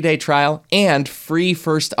 30-day trial and free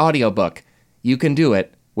first audiobook. You can do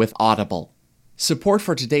it with Audible. Support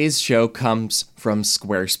for today's show comes from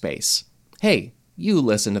Squarespace. Hey, you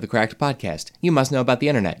listen to the Cracked Podcast. You must know about the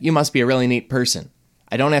internet. You must be a really neat person.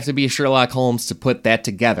 I don't have to be Sherlock Holmes to put that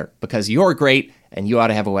together, because you're great and you ought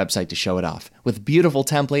to have a website to show it off. With beautiful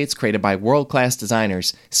templates created by world-class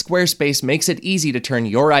designers, Squarespace makes it easy to turn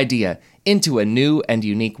your idea into a new and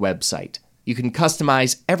unique website. You can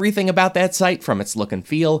customize everything about that site from its look and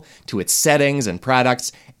feel to its settings and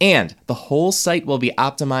products, and the whole site will be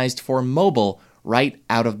optimized for mobile right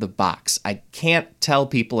out of the box. I can't tell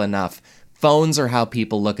people enough. Phones are how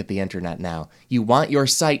people look at the internet now. You want your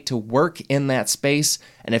site to work in that space,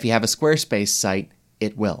 and if you have a Squarespace site,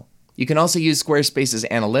 it will. You can also use Squarespace's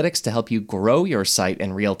analytics to help you grow your site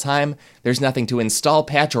in real time. There's nothing to install,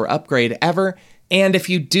 patch, or upgrade ever. And if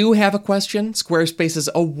you do have a question, Squarespace's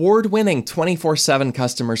award-winning 24/7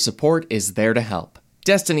 customer support is there to help.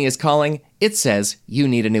 Destiny is calling. It says you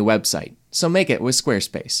need a new website. So make it with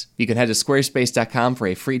Squarespace. You can head to squarespace.com for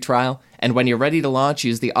a free trial, and when you're ready to launch,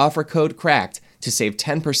 use the offer code CRACKED to save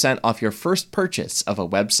 10% off your first purchase of a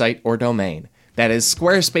website or domain. That is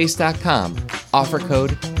squarespace.com, offer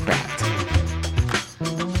code CRACKED.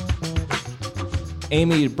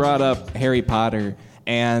 Amy brought up Harry Potter,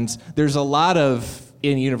 and there's a lot of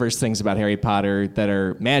in-universe things about Harry Potter that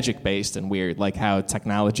are magic-based and weird, like how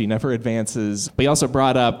technology never advances. But you also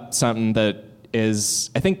brought up something that is,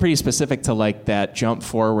 I think, pretty specific to like that jump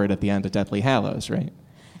forward at the end of Deathly Hallows, right?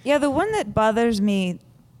 Yeah, the one that bothers me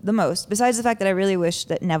the most, besides the fact that I really wish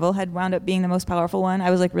that Neville had wound up being the most powerful one, I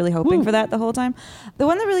was like really hoping for that the whole time. The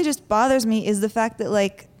one that really just bothers me is the fact that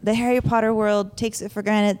like the Harry Potter world takes it for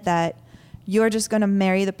granted that you're just going to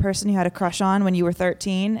marry the person you had a crush on when you were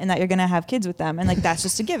 13 and that you're going to have kids with them. And like, that's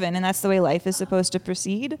just a given. And that's the way life is supposed to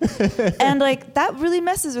proceed. And like, that really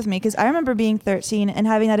messes with me because I remember being 13 and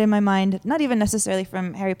having that in my mind, not even necessarily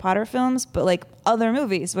from Harry Potter films, but like other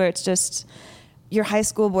movies where it's just your high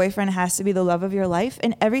school boyfriend has to be the love of your life.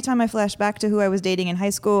 And every time I flash back to who I was dating in high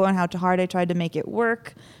school and how hard I tried to make it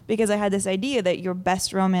work because I had this idea that your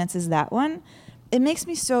best romance is that one, it makes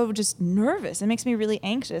me so just nervous. It makes me really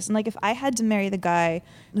anxious. And like if I had to marry the guy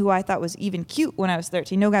who I thought was even cute when I was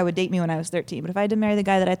 13, no guy would date me when I was 13, but if I had to marry the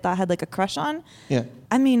guy that I thought had like a crush on, Yeah.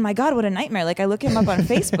 I mean, my God, what a nightmare. Like I look him up on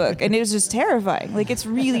Facebook and it was just terrifying. Like it's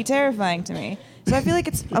really terrifying to me. So I feel like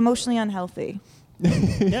it's emotionally unhealthy.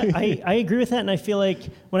 Yeah, I agree with that, and I feel like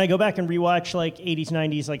when I go back and rewatch like 80s,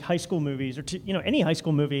 90s, like high school movies, or any high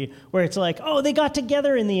school movie where it's like, oh, they got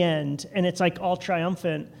together in the end, and it's like all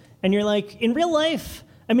triumphant, and you're like, in real life,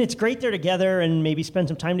 I mean, it's great they're together and maybe spend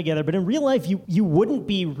some time together, but in real life, you wouldn't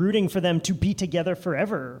be rooting for them to be together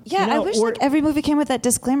forever. Yeah, I wish like every movie came with that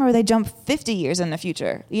disclaimer where they jump 50 years in the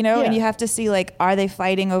future, Yeah. and you have to see like, are they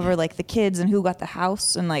fighting over like the kids and who got the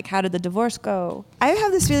house and like how did the divorce go? I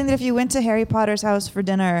have this feeling that if you went to Harry Potter's house for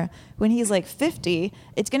dinner when he's like 50,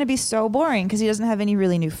 it's going to be so boring because he doesn't have any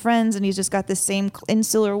really new friends and he's just got this same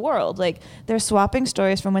insular world. Like they're swapping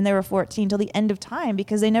stories from when they were 14 till the end of time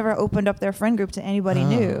because they never opened up their friend group to anybody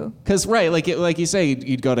new. Because, right, like you say,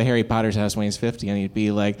 you'd go to Harry Potter's house when he's 50 and he'd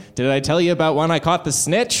be like, did I tell you about when I caught the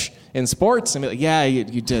snitch in sports? And be like, yeah,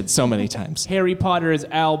 you did so many times. Harry Potter is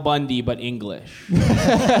Al Bundy, but English.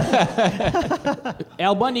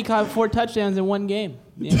 Al Bundy caught 4 touchdowns in one game.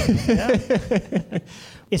 Yeah.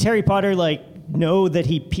 Is Harry Potter like know that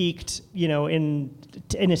he peaked, in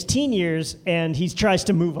his teen years, and he tries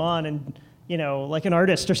to move on, and like an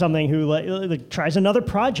artist or something who like tries another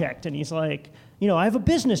project, and he's like, I have a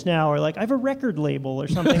business now, or like I have a record label or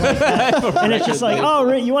something like that, and it's just like,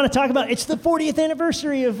 oh, you want to talk about? It's the 40th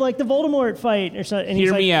anniversary of like the Voldemort fight or something. And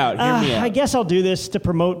Hear he's me like, out. Hear me out. I guess I'll do this to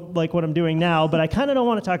promote like what I'm doing now, but I kind of don't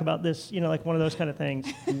want to talk about this, like one of those kind of things.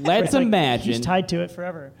 Let's like, imagine he's tied to it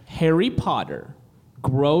forever. Harry Potter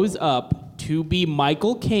grows up to be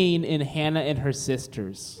Michael Caine in Hannah and Her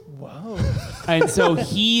Sisters. Whoa. And so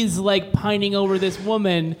he's like pining over this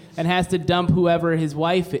woman and has to dump whoever his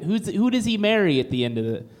wife is. Who does he marry at the end of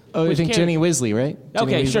the... Oh, I which think character? Ginny Weasley, right?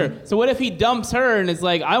 Okay, Ginny Weasley? sure. So what if he dumps her and is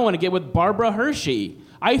like, I want to get with Barbara Hershey?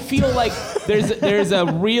 I feel like there's a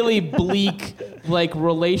really bleak like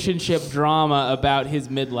relationship drama about his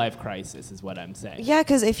midlife crisis is what I'm saying. Yeah,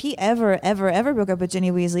 because if he ever broke up with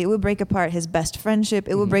Ginny Weasley, it would break apart his best friendship.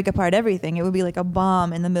 It would break apart everything. It would be like a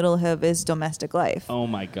bomb in the middle of his domestic life. Oh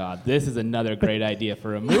my God, this is another great idea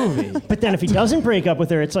for a movie. But then if he doesn't break up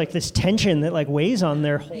with her, it's like this tension that like weighs on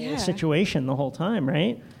their whole situation the whole time,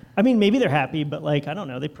 right? I mean, maybe they're happy, but like, I don't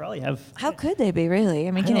know, they probably have... How could they be, really?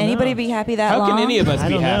 I mean, can don't anybody know. be happy that How long? can any of us I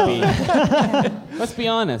be don't know. happy? Let's be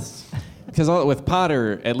honest. Because with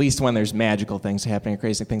Potter, at least when there's magical things happening or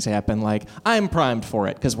crazy things happen, like, I'm primed for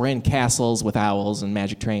it, because we're in castles with owls and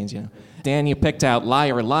magic trains, Dan, you picked out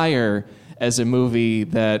Liar, Liar as a movie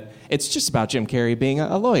that it's just about Jim Carrey being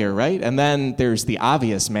a lawyer, right? And then there's the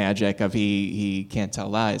obvious magic of he can't tell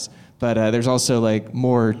lies. But there's also, like,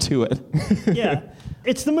 more to it. Yeah.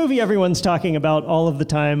 It's the movie everyone's talking about all of the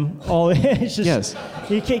time. It's just, Yes.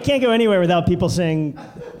 You can't go anywhere without people saying,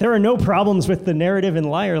 there are no problems with the narrative in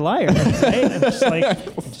Liar, Liar, right? I'm just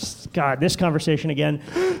like, just God, this conversation again.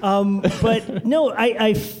 But no,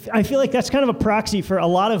 I feel like that's kind of a proxy for a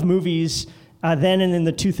lot of movies then and in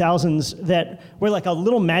the 2000s that where like a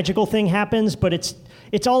little magical thing happens, but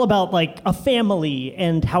it's all about like a family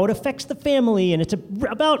and how it affects the family, and it's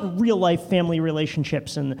about real life family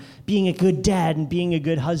relationships and being a good dad and being a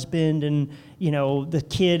good husband and the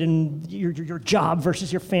kid and your job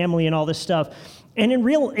versus your family and all this stuff. And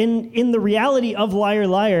in the reality of Liar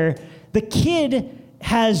Liar, the kid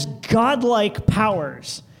has godlike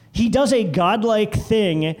powers. He does a godlike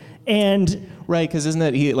thing, and right, because isn't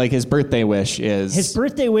it his birthday wish is... His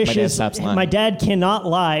birthday wish is, my dad cannot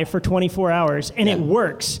lie for 24 hours, and it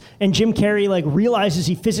works. And Jim Carrey realizes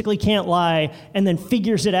he physically can't lie and then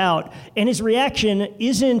figures it out. And his reaction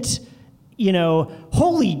isn't,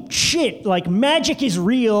 holy shit, magic is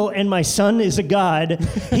real and my son is a god.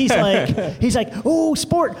 He's like, oh,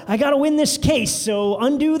 sport, I gotta win this case, so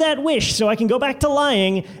undo that wish so I can go back to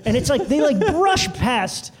lying. And it's like they brush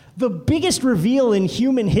past the biggest reveal in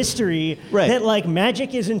human history, that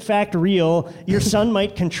magic is in fact real. Your son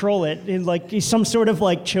might control it, and he's some sort of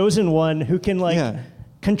chosen one who can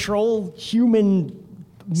control human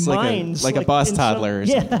minds, like a boss toddler.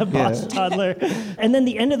 A boss toddler. And then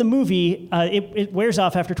the end of the movie, it wears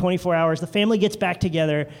off after 24 hours. The family gets back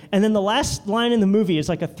together, and then the last line in the movie is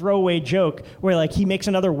like a throwaway joke where he makes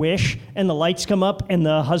another wish, and the lights come up, and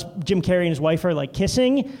Jim Carrey and his wife are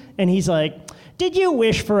kissing, and he's like, did you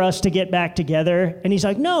wish for us to get back together? And he's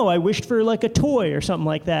like, no, I wished for a toy or something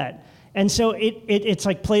like that. And so it's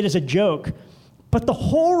played as a joke. But the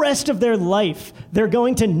whole rest of their life, they're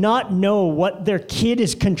going to not know what their kid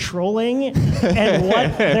is controlling and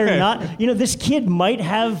what they're not. This kid might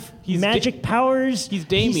have magic powers. He's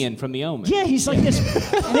Damien from The Omen. Yeah, he's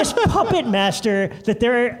this puppet master that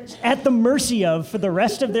they're at the mercy of for the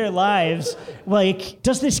rest of their lives.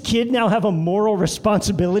 Does this kid now have a moral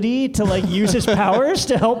responsibility to use his powers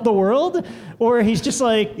to help the world? Or he's just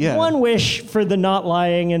one wish for the not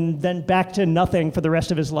lying and then back to nothing for the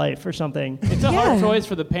rest of his life or something. It's a hard choice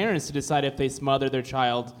for the parents to decide if they smother their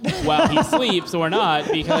child while he sleeps or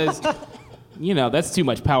not, because that's too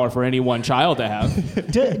much power for any one child to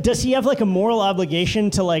have. Does he have a moral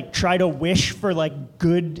obligation to try to wish for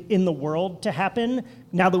good in the world to happen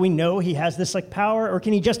now that we know he has this power, or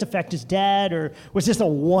can he just affect his dad, or was this a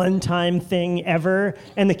one-time thing ever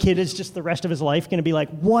and the kid is just the rest of his life going to be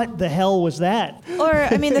what the hell was that? Or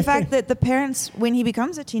the fact that the parents, when he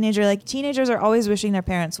becomes a teenager, teenagers are always wishing their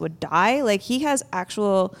parents would die. He has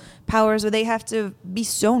actual powers where they have to be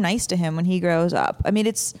so nice to him when he grows up.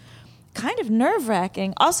 It's kind of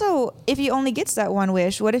nerve-wracking. Also, if he only gets that one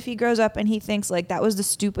wish, what if he grows up and he thinks that was the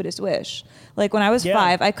stupidest wish? When I was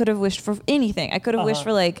 5, I could have wished for anything. I could have wished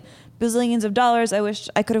for bazillions of dollars.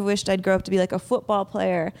 I could have wished I'd grow up to be a football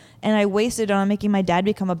player, and I wasted on making my dad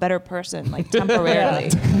become a better person, temporarily.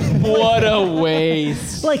 What a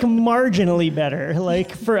waste. Marginally better,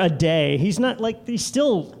 for a day. He's not he's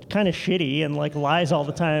still kind of shitty and lies all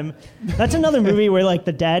the time. That's another movie where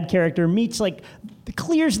the dad character meets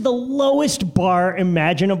clears the lowest bar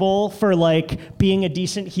imaginable for being a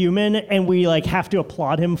decent human, and we have to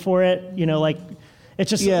applaud him for it. It's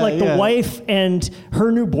just the wife and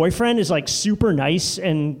her new boyfriend is super nice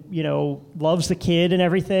and loves the kid and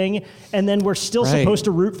everything, and then we're still supposed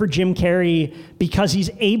to root for Jim Carrey because he's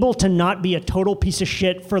able to not be a total piece of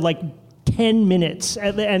shit for 10 minutes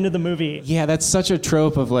at the end of the movie. Yeah, that's such a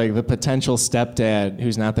trope of the potential stepdad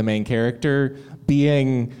who's not the main character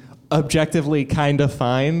being objectively kind of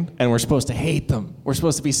fine, and we're supposed to hate them. We're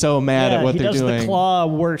supposed to be so mad at what they're doing. He does the claw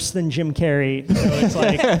worse than Jim Carrey. So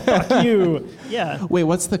it's fuck you. Yeah. Wait,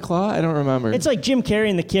 what's the claw? I don't remember. It's Jim Carrey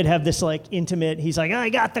and the kid have this intimate, he's I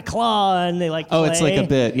got the claw, and they play. Oh, it's a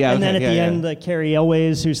bit. Yeah. And okay, then at the end, the Carrie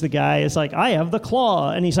Elways, who's the guy, is I have the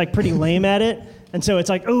claw, and he's pretty lame at it. And so it's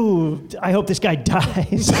ooh, I hope this guy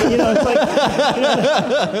dies. The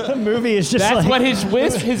movie is just That's what his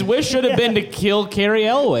wish should have been, to kill Carrie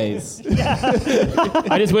Elways.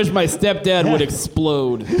 Yeah. I just wish my stepdad would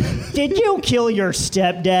explode. Did you kill your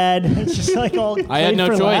stepdad? It's just all I had no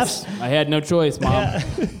choice. Laughs. I had no choice, Mom. Yeah.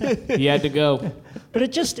 He had to go. But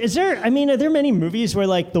it just, are there many movies where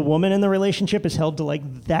the woman in the relationship is held to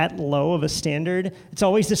that low of a standard? It's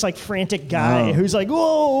always this frantic guy who's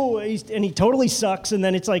whoa, and he totally sucks, and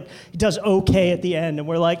then it's he does okay at the end, and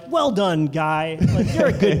we're well done, guy. You're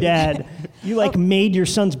a good dad. You made your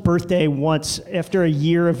son's birthday once after a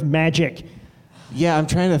year of magic. Yeah, I'm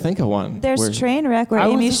trying to think of one. There's Trainwreck, where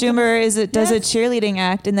Amy Schumer does a cheerleading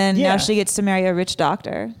act, and then now she gets to marry a rich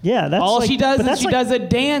doctor. Yeah, that's all she does is she does a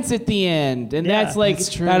dance at the end, and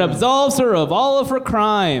that's true. That absolves her of all of her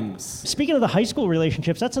crimes. Speaking of the high school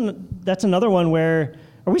relationships, that's another one where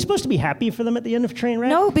Are we supposed to be happy for them at the end of Trainwreck?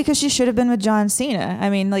 No, because she should have been with John Cena.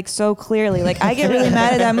 I mean, like, so clearly. Like, I get really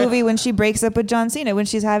mad at that movie when she breaks up with John Cena, when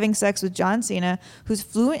she's having sex with John Cena, who's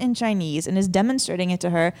fluent in Chinese and is demonstrating it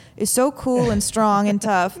to her, is so cool and strong and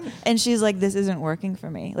tough, and she's like, this isn't working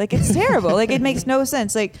for me. Like, it's terrible. Like, it makes no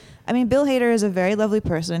sense. Like, I mean, Bill Hader is a very lovely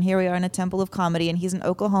person. Here we are in a temple of comedy, and he's an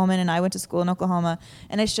Oklahoman, and I went to school in Oklahoma,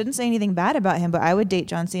 and I shouldn't say anything bad about him, but I would date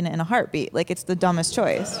John Cena in a heartbeat. Like, it's the dumbest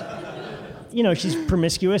choice. You know, she's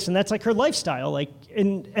promiscuous, and that's like her lifestyle. Like,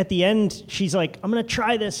 and at the end, she's like, I'm going to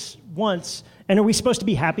try this once. And are we supposed to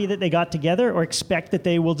be happy that they got together, or expect that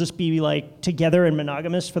they will just be like together and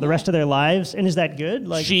monogamous for the rest of their lives? And is that good?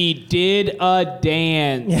 Like, she did a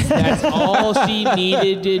dance. That's all she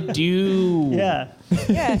needed to do. Yeah.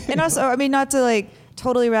 Yeah, and also, I mean, not to like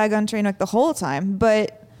totally rag on Trainwreck the whole time,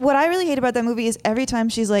 but what I really hate about that movie is every time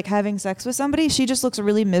she's like having sex with somebody, she just looks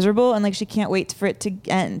really miserable and like she can't wait for it to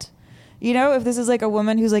end. You know, if this is like a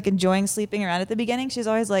woman who's like enjoying sleeping around at the beginning, she's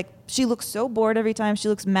always like, she looks so bored every time. She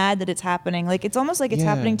looks mad that it's happening. Like, it's almost like it's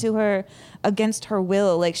happening to her against her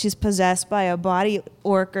will. Like, she's possessed by a body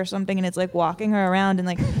orc or something, and it's like walking her around and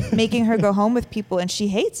like making her go home with people, and she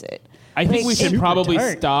hates it. I think we should probably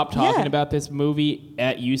dark. stop talking about this movie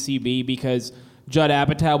at UCB because Judd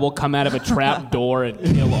Apatow will come out of a trap door and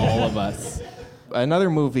kill all of us.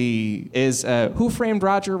 Another movie is Who Framed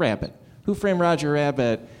Roger Rabbit? Who Framed Roger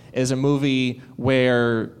Rabbit is a movie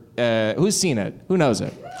where, who's seen it? Who knows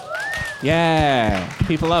it? Yeah,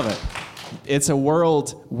 people love it. It's a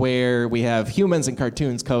world where we have humans and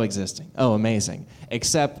cartoons coexisting. Oh, amazing.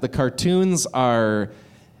 Except the cartoons are,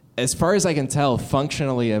 as far as I can tell,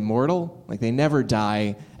 functionally immortal. Like, they never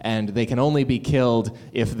die, and they can only be killed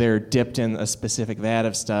if they're dipped in a specific vat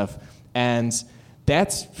of stuff. And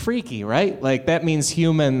that's freaky, right? Like, that means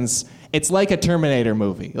humans... It's like a Terminator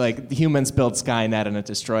movie. Like, humans built Skynet and it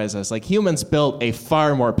destroys us. Like, humans built a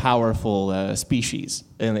far more powerful species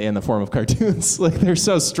in the form of cartoons. Like, they're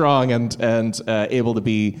so strong and able to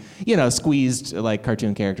be, you know, squeezed like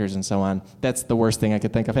cartoon characters and so on. That's the worst thing I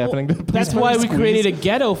could think of happening to That's why we created a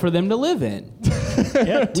ghetto for them to live in.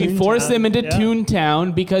 We forced them into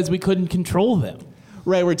Toontown because we couldn't control them.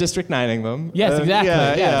 Right, we're District 9ing them. Yes,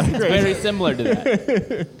 exactly. Yeah. It's very similar to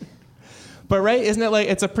that. But right, isn't it like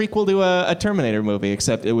it's a prequel to a Terminator movie,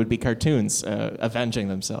 except it would be cartoons avenging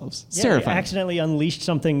themselves? It's terrifying. They accidentally unleashed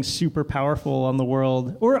something super powerful on the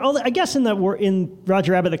world. Or I guess in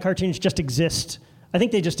Roger Rabbit, the cartoons just exist. I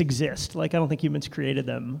think they just exist. Like, I don't think humans created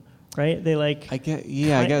them, right? They like... I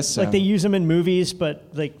guess so. Like, they use them in movies, but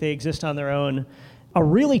like they exist on their own. A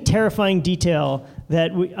really terrifying detail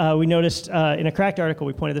that we noticed in a Cracked article,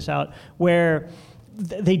 we pointed this out, where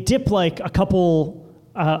they dip like a couple...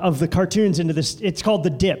 of the cartoons into this, it's called The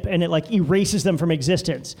Dip, and it like erases them from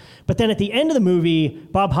existence. But then at the end of the movie,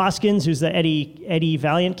 Bob Hoskins, who's the Eddie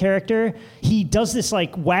Valiant character, he does this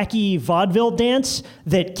like wacky vaudeville dance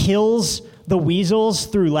that kills the weasels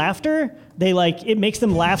through laughter. It makes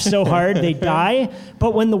them laugh so hard they die.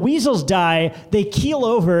 But when the weasels die, they keel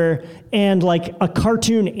over, and like a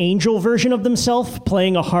cartoon angel version of themselves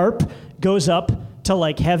playing a harp goes up to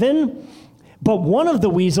like heaven. But one of the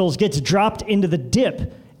weasels gets dropped into the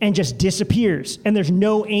dip and just disappears, and there's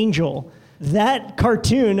no angel. That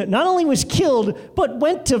cartoon not only was killed, but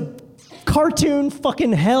went to cartoon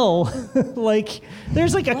fucking hell. Like,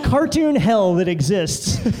 there's like a cartoon hell that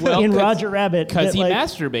exists in Roger Rabbit. Because he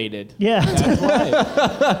masturbated. Yeah. That's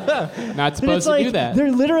why. Not supposed to do that.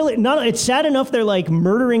 They're literally, it's sad enough they're like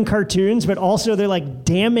murdering cartoons, but also they're like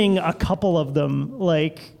damning a couple of them.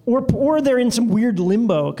 Like, or they're in some weird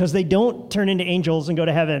limbo because they don't turn into angels and go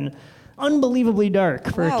to heaven. Unbelievably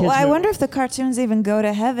dark for a kid's Well, I movie. wonder if the cartoons even go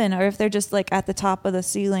to heaven, or if they're just like at the top of the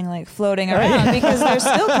ceiling, like floating around, because they're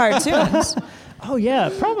still cartoons. Oh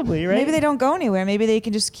yeah, probably, right? Maybe they don't go anywhere. Maybe they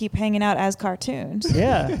can just keep hanging out as cartoons.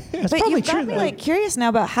 Yeah, that's But probably you've got true. me though. like curious now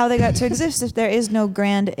about how they got to exist if there is no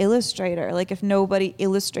grand illustrator, like if nobody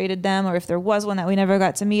illustrated them, or if there was one that we never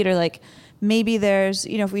got to meet, or like maybe there's,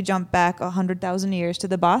 if we jump back 100,000 years to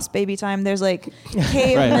the Boss Baby time, there's like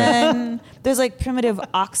cavemen, there's like primitive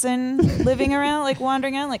oxen living around, like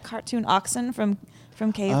wandering around, like cartoon oxen from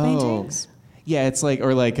cave paintings. Yeah, it's like,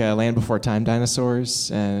 or like Land Before Time dinosaurs.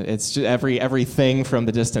 It's just everything from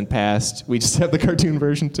the distant past. We just have the cartoon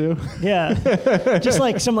version too. Yeah, just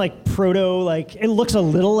like some like proto, like it looks a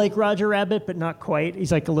little like Roger Rabbit, but not quite.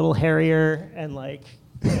 He's like a little hairier and like,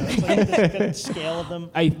 it's like a good scale of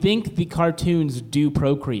them. I think the cartoons do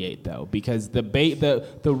procreate though, because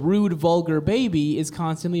the rude, vulgar baby is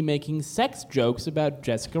constantly making sex jokes about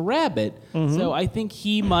Jessica Rabbit. Mm-hmm. So I think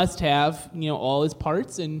he must have all his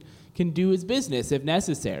parts and can do his business if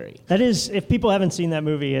necessary. That is, if people haven't seen that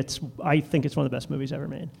movie, I think it's one of the best movies ever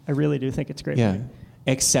made. I really do think it's a great Yeah. movie.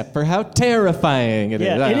 Except for how terrifying it is.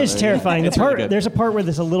 Yeah, it is terrifying. It's really good. There's a part where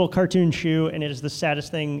there's a little cartoon shoe, and it is the saddest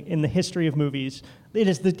thing in the history of movies. It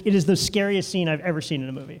is the scariest scene I've ever seen in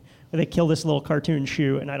a movie, where they kill this little cartoon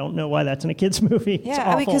shoe, and I don't know why that's in a kid's movie. It's Yeah,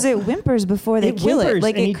 awful. because it whimpers before they kill whimpers, it.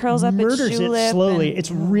 Like and it he curls up its murders shoe it lip. slowly. and- It's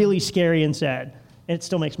really scary and sad. And it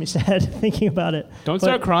still makes me sad thinking about it. Don't But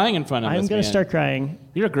start crying in front of us, I'm going man. to start crying.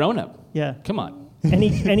 You're a grown-up. Yeah. Come on.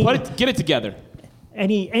 Get it together.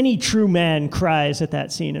 Any true man cries at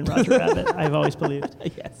that scene in Roger Rabbit. I've always believed.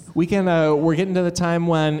 Yes. We can. We're getting to the time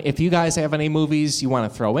when, if you guys have any movies you want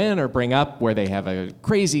to throw in or bring up where they have a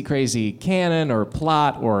crazy, crazy canon or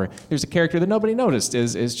plot, or there's a character that nobody noticed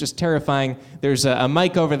is just terrifying. There's a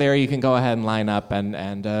mic over there. You can go ahead and line up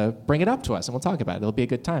and bring it up to us, and we'll talk about it. It'll be a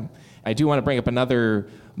good time. I do want to bring up another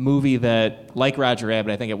movie that, like Roger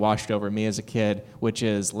Rabbit, I think it washed over me as a kid, which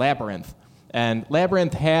is Labyrinth. And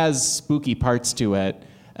Labyrinth has spooky parts to it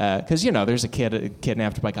because, there's a kid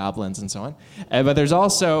kidnapped by goblins and so on. But there's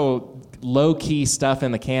also low-key stuff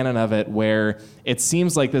in the canon of it where it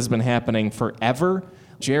seems like this has been happening forever.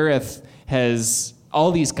 Jareth has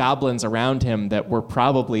all these goblins around him that were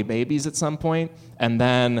probably babies at some point. And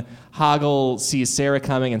then Hoggle sees Sarah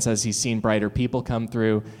coming and says he's seen brighter people come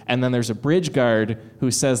through. And then there's a bridge guard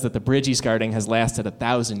who says that the bridge he's guarding has lasted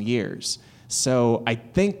 1,000 years. So I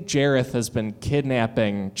think Jareth has been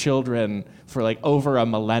kidnapping children for like over a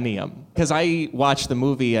millennium. Because I watched the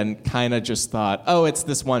movie and kind of just thought, oh, it's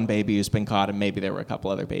this one baby who's been caught, and maybe there were a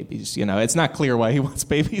couple other babies. It's not clear why he wants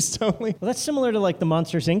babies totally. Well, that's similar to like the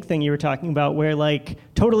Monsters, Inc. thing you were talking about, where like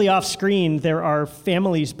totally off screen, there are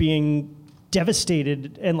families being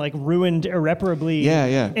devastated and like ruined irreparably.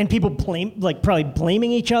 Yeah. And people probably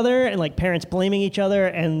blaming each other, and like parents blaming each other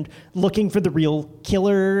and looking for the real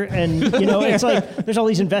killer. And it's like there's all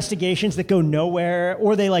these investigations that go nowhere,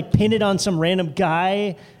 or they like pin it on some random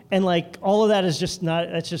guy. And like all of that is just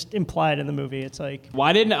that's just implied in the movie. It's like,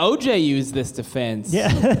 Why didn't OJ use this defense? yeah,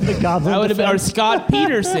 the goblin That would have been, or defense. Scott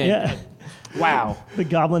Peterson. Yeah, Wow. the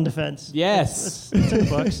goblin defense. Yes. It's in the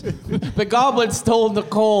books. The goblin stole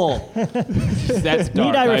Nicole. That's dark.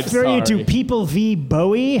 Need I I'm refer you to sorry. People v.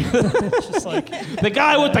 Bowie? It's just like, The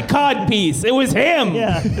guy with the cod piece. It was him.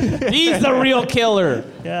 yeah, He's the real killer.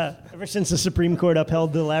 yeah. Ever since the Supreme Court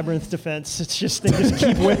upheld the Labyrinth defense, they just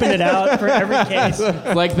keep whipping it out for every case.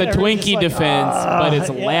 It's like the Everyone's Twinkie just like, defense, but it's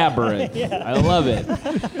yeah. labyrinth. I love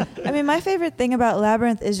it. I mean, my favorite thing about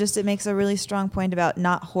Labyrinth is just it makes a really strong point about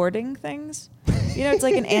not hoarding things. It's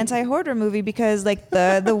like an anti-hoarder movie because like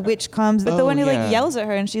the witch comes, the one who yeah. like yells at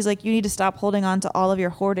her and she's like, you need to stop holding on to all of your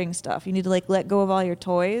hoarding stuff. You need to like let go of all your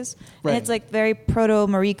toys. Right. And it's like very proto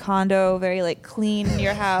Marie Kondo, very like clean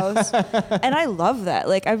your house. And I love that.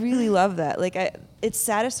 Like I really love that. Like it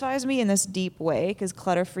satisfies me in this deep way because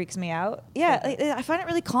clutter freaks me out. Yeah, I find it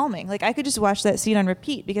really calming. Like I could just watch that scene on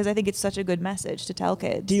repeat because I think it's such a good message to tell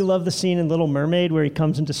kids. Do you love the scene in Little Mermaid where he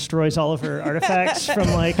comes and destroys all of her artifacts from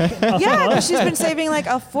like up Yeah, above? she's been saving like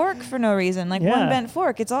a fork for no reason, like Yeah. one bent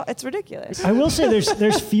fork. It's ridiculous. I will say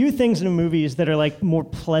there's few things in movies that are like more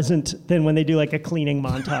pleasant than when they do like a cleaning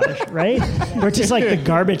montage, right? Where it's just like the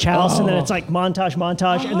garbage house and then it's like montage,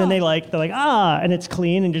 and then they're like and it's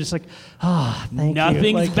clean and you're just like, thank you.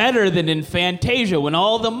 Nothing's Like, better than in Fantasia when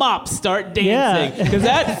all the mops start Yeah. dancing. Because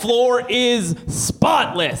that floor is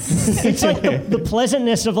spotless. It's like the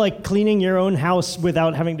pleasantness of like cleaning your own house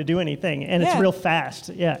without having to do anything, and it's Yeah. real fast.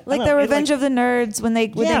 Yeah, Like the Revenge of the Nerds when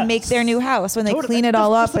they Yeah. make their new house, when they Totally. clean it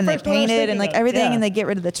all That's up the and they first one I was paint it thinking and like of. everything Yeah. and they get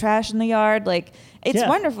rid of the trash in the yard. Like it's Yeah.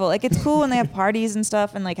 wonderful. Like it's cool when they have parties and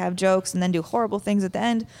stuff and like have jokes and then do horrible things at the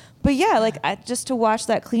end. But yeah, like just to watch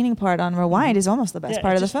that cleaning part on rewind is almost the best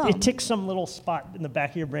part of the film. It ticks some little spot in the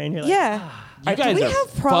back of your brain. You're like, Yeah. You Do guys we are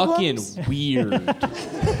have problems? fucking weird.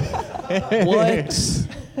 What?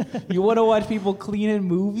 You want to watch people cleaning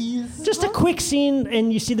movies? Just a quick scene,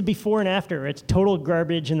 and you see the before and after. It's total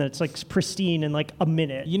garbage, and it's like pristine in like a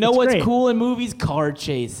minute. You know It's what's great. cool in movies? Car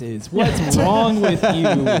chases. What's wrong with you?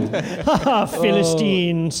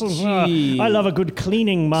 Philistines. Jeez. I love a good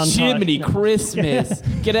cleaning montage. Jiminy No. Christmas.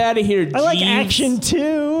 Get out of here, I like Jeeves. action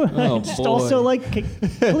too. Oh, Just boy. also like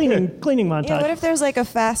cleaning montage. Yeah, what if there's like a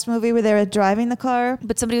fast movie where they're driving the car,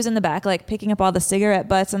 but somebody was in the back like picking up all the cigarette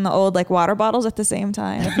butts and the old like water bottles at the same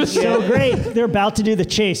time? So great. They're about to do the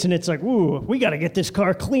chase, and it's like, ooh, we got to get this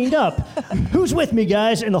car cleaned up. Who's with me,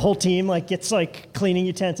 guys? And the whole team gets cleaning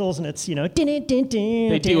utensils, and it's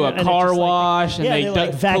They do a car wash, and they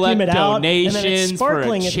vacuum collect it out, donations and then it's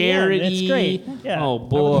sparkling for a at the end. charity. It's great. Yeah. Oh, I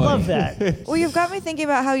boy. would love that. Well, you've got me thinking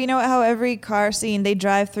about how every car scene they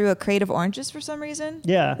drive through a crate of oranges for some reason.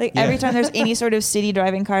 Yeah. Every time there's any sort of city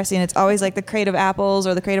driving car scene, it's always the crate of apples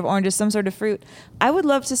or the crate of oranges, some sort of fruit. I would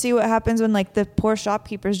love to see what happens when the poor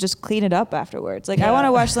shopkeepers just clean it up afterwards. I want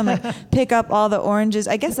to watch them pick up all the oranges.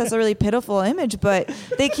 I guess that's a really pitiful image, but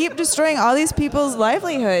they keep destroying all these people's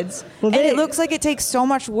livelihoods. Well, and it looks like it takes so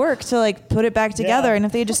much work to put it back together. Yeah. And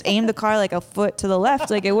if they just aimed the car a foot to the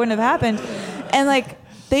left, it wouldn't have happened. And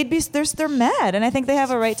they're mad, and I think they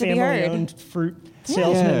have a right to be heard. Family-owned fruit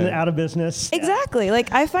salesman Yeah. out of business. Exactly.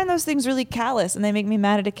 I find those things really callous, and they make me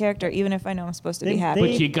mad at a character, even if I know I'm supposed to be happy.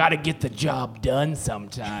 But you got to get the job done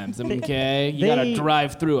sometimes, okay? You got to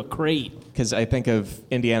drive through a crate. Because I think of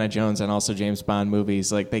Indiana Jones and also James Bond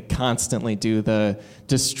movies, they constantly do the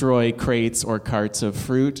destroy crates or carts of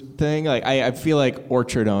fruit thing. I feel like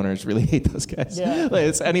orchard owners really hate those guys. Yeah.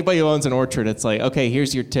 It's anybody who owns an orchard, it's okay,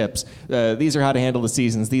 here's your tips. These are how to handle the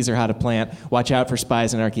seasons. These are how to plant. Watch out for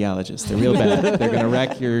spies and archaeologists. They're real bad. They're going to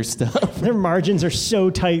wreck your stuff. Their margins are so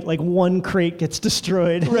tight, one crate gets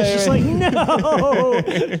destroyed. It's just no.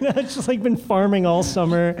 It's just been farming all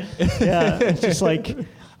summer. Yeah, it's just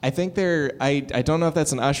I think I don't know if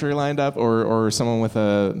that's an usher lined up or someone with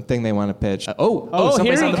a thing they want to pitch. Oh,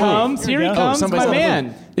 somebody's here on he the phone. comes. Here he go. comes, somebody's my on the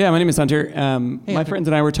man. Yeah, my name is Hunter. My friends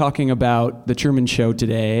and I were talking about The Truman Show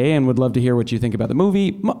today and would love to hear what you think about the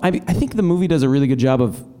movie. I think the movie does a really good job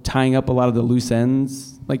of tying up a lot of the loose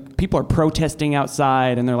ends. People are protesting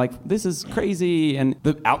outside and they're like, this is crazy. And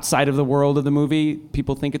the outside of the world of the movie,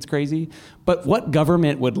 people think it's crazy. But what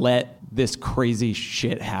government would let this crazy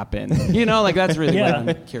shit happen? That's really what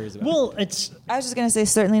I'm curious about. well, I was just going to say,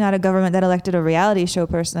 certainly not a government that elected a reality show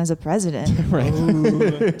person as a president.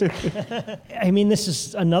 I mean, this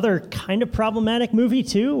is another kind of problematic movie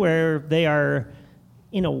too, where they are,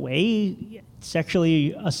 in a way,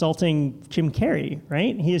 sexually assaulting Jim Carrey.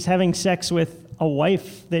 Right? He is having sex with a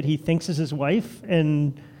wife that he thinks is his wife,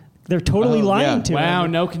 and they're totally lying to him. Wow,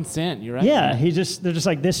 no consent. You're right. Yeah, they're just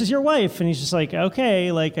like, this is your wife, and he's just like, okay,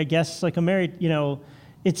 I guess I'm married.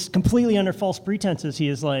 It's completely under false pretenses. He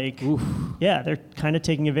is yeah, they're kind of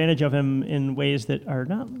taking advantage of him in ways that are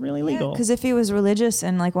not really legal. Because if he was religious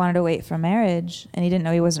and wanted to wait for marriage, and he didn't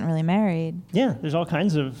know he wasn't really married. Yeah, there's all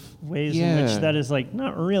kinds of ways in which that is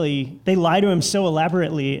not really. They lie to him so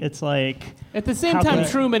elaborately. It's At the same How time, could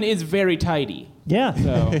I- Truman is very tidy. yeah,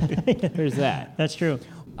 So there's that. that's true.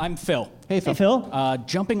 I'm Phil. Hey, Phil.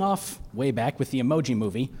 Jumping off way back with the Emoji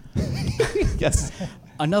Movie, Yes.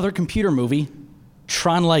 another computer movie,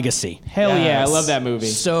 Tron Legacy. Hell yeah, I Yes. love that movie.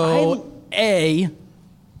 So, A,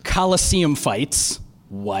 Coliseum fights.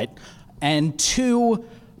 What? And 2,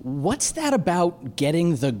 what's that about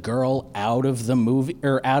getting the girl out of the movie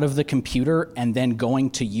or out of the computer and then going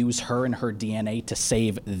to use her and her DNA to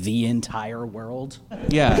save the entire world?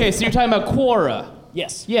 Yeah. Okay, so you're talking about Quora.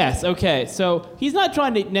 Yes. Yes, okay. So he's not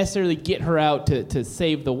trying to necessarily get her out to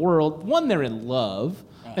save the world. One, they're in love.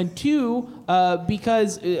 And 2,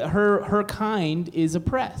 because her kind is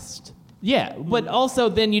oppressed. Yeah, but also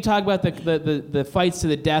then you talk about the fights to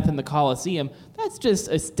the death in the Colosseum. That's just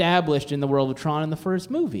established in the world of Tron in the first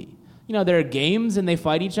movie. There are games and they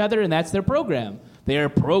fight each other, and that's their program. They are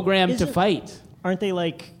programmed to fight. Aren't they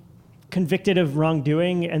convicted of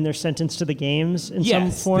wrongdoing and they're sentenced to the games in some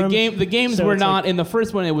Yes, form? the games So were it's not in the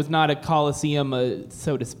first one. It was not a Coliseum,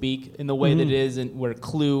 so to speak, in the way that it is, where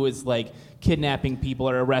Clue is kidnapping people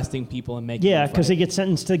or arresting people and making. Yeah, them because fight. they get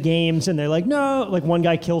sentenced to games and they're like, no, one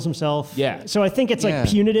guy kills himself. Yeah. So I think it's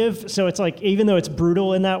punitive. So it's even though it's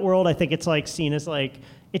brutal in that world, I think it's seen as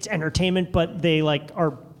it's entertainment, but they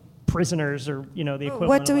are prisoners or the equivalent.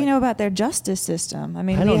 What do of, we know about their justice system? I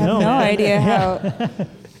mean, I we don't have know, no man. idea how.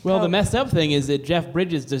 Well, the messed up thing is that Jeff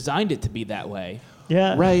Bridges designed it to be that way.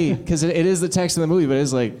 Yeah. Right, because it is the text of the movie, but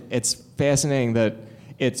it's fascinating that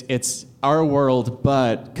it's our world,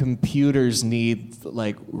 but computers need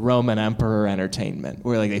Roman Emperor entertainment,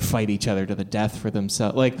 where they fight each other to the death for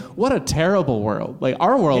themselves. What a terrible world!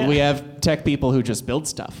 Our world, we have tech people who just build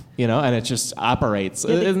stuff, and it just operates.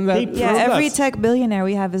 Isn't that? Yeah, every nuts? tech billionaire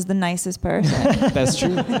we have is the nicest person. That's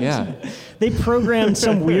true. Yeah. They programmed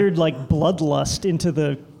some weird bloodlust into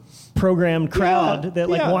the programmed crowd that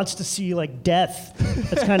like wants to see like death.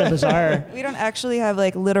 That's kind of bizarre. We don't actually have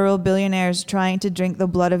like literal billionaires trying to drink the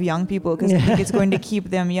blood of young people because they think it's going to keep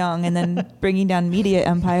them young and then bringing down media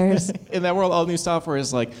empires. In that world, all new software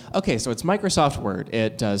is like, okay, so it's Microsoft Word.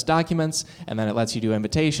 It does documents, and then it lets you do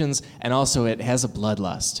invitations, and also it has a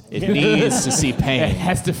bloodlust. It needs to see pain. It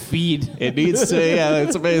has to feed. It needs to, yeah,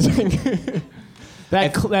 it's amazing.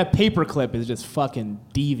 That paperclip is just fucking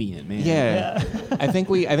deviant, man. Yeah. I think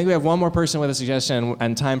we have one more person with a suggestion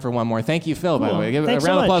and time for one more. Thank you, Phil, by the way. Give Thanks a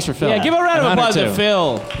round so of applause much. for Phil. Yeah, give a round of An honor applause to too.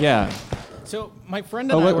 Phil. Yeah. So my friend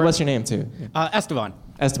and I were... What's your name, too? Esteban.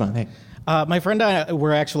 Esteban, hey. My friend and I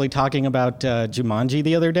were actually talking about Jumanji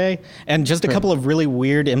the other day, and just a couple of really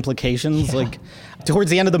weird implications. Like, towards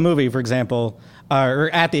the end of the movie, for example, or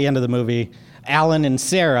at the end of the movie, Alan and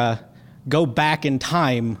Sarah go back in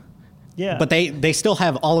time, but they still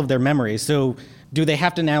have all of their memories. So do they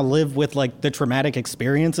have to now live with, like, the traumatic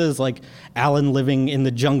experiences, like Alan living in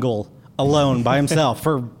the jungle alone by himself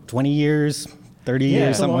for 20 years, 30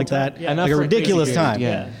 years, something like that? Yeah. Like a ridiculous time.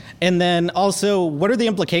 Yeah. And then also, what are the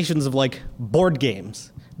implications of like board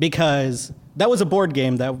games? Because that was a board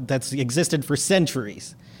game that's existed for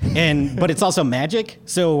centuries, but it's also magic.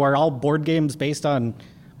 So are all board games based on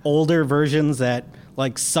older versions that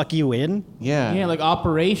like suck you in? Yeah. Yeah, like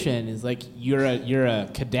Operation is like you're a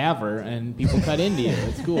cadaver and people cut into you.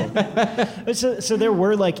 It's cool. So there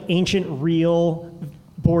were like ancient real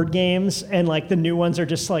board games, and like the new ones are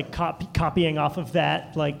just like copying off of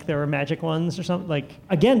that, like there are magic ones or something. Like,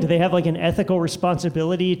 again, do they have like an ethical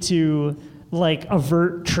responsibility to like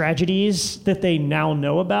avert tragedies that they now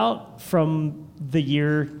know about from the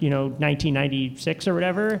year 1996 or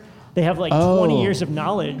whatever? They have like 20 years of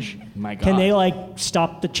knowledge. My God. Can they like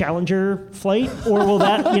stop the Challenger flight, or will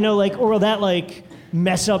that or will that like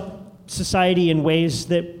mess up society in ways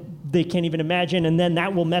that they can't even imagine, and then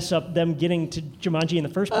that will mess up them getting to Jumanji in the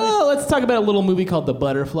first place? Oh, let's talk about a little movie called The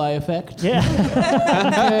Butterfly Effect. Yeah.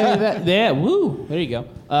 Woo. There you go.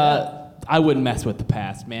 I wouldn't mess with the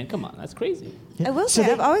past, man. Come on, that's crazy. I will say,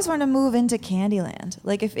 I've always wanted to move into Candyland.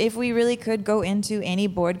 Like, if we really could go into any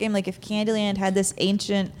board game, like if Candyland had this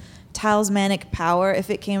ancient talismanic power, if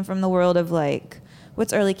it came from the world of like,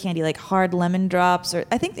 what's early candy? Like hard lemon drops, or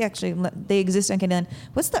I think they exist on Candyland.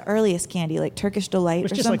 What's the earliest candy? Like Turkish Delight or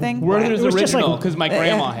just something? Like Werther's It was just like Original, because my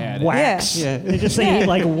grandma had it. wax. Yeah. They just eat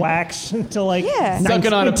like wax until like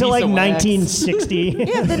Sucking on a until piece like of wax. 1960.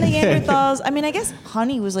 Yeah, the Neanderthals. I mean, I guess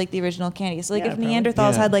honey was like the original candy. So like Yeah, if probably.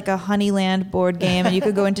 Neanderthals had like a Honeyland board game, and you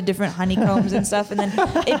could go into different honeycombs and stuff, and then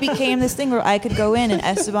it became this thing where I could go in and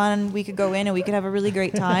Esteban and we could go in and we could have a really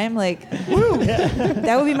great time. Like,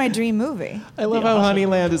 that would be my dream movie. I love how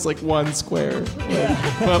Honeyland is like one square.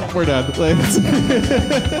 Well, we're done.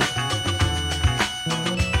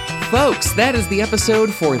 Folks, that is the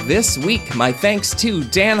episode for this week. My thanks to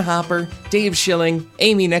Dan Hopper, Dave Schilling,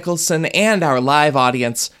 Amy Nicholson, and our live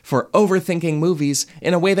audience for overthinking movies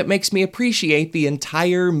in a way that makes me appreciate the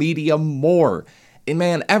entire medium more. And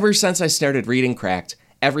man, ever since I started reading Cracked,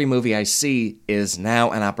 every movie I see is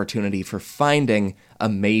now an opportunity for finding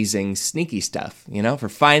amazing, sneaky stuff, for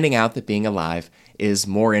finding out that being alive is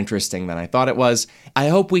more interesting than I thought it was. I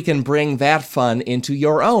hope we can bring that fun into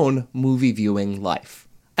your own movie viewing life.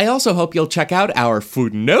 I also hope you'll check out our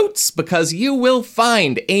footnotes, because you will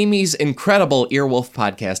find Amy's incredible Earwolf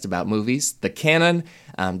podcast about movies, The Canon,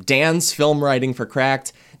 Dan's film writing for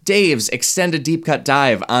Cracked, Dave's extended deep cut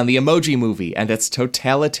dive on the Emoji Movie and its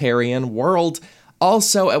totalitarian world.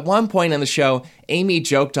 Also, at one point in the show, Amy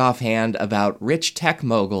joked offhand about rich tech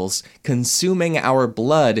moguls consuming our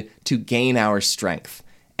blood to gain our strength.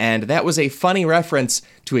 And that was a funny reference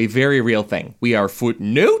to a very real thing. We are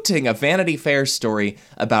footnoting a Vanity Fair story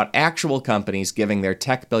about actual companies giving their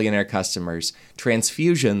tech billionaire customers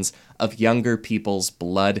transfusions of younger people's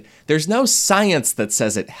blood. There's no science that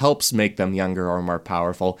says it helps make them younger or more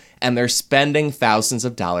powerful, and they're spending thousands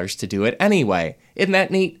of dollars to do it anyway. Isn't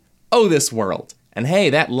that neat? Oh, this world. And hey,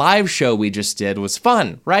 that live show we just did was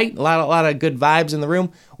fun, right? A lot of good vibes in the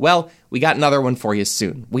room. Well, we got another one for you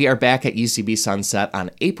soon. We are back at UCB Sunset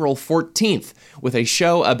on April 14th with a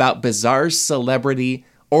show about bizarre celebrity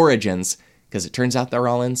origins, because it turns out they're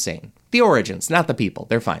all insane. The origins, not the people.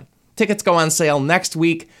 They're fine. Tickets go on sale next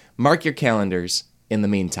week. Mark your calendars in the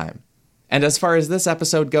meantime. And as far as this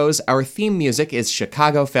episode goes, our theme music is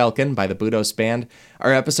Chicago Falcon by the Budos Band.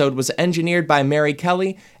 Our episode was engineered by Mary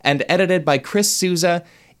Kelly and edited by Chris Souza.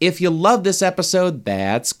 If you love this episode,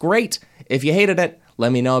 that's great. If you hated it,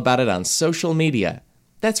 let me know about it on social media.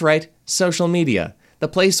 That's right, social media. The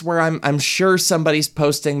place where I'm sure somebody's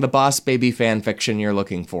posting the Boss Baby fanfiction you're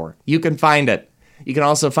looking for. You can find it. You can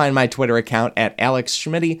also find my Twitter account at Alex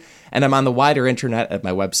Schmitty, and I'm on the wider internet at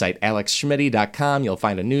my website, alexschmitty.com. You'll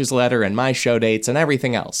find a newsletter and my show dates and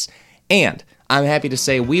everything else. And I'm happy to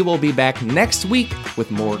say we will be back next week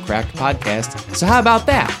with more Cracked Podcast. So how about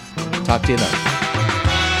that? Talk to you then.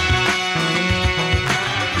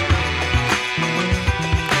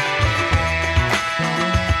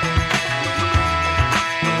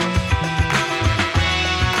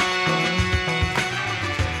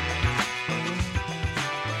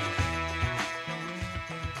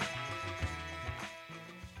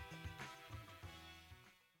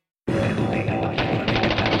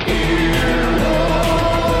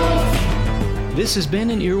 This has been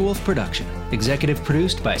an Earwolf production, executive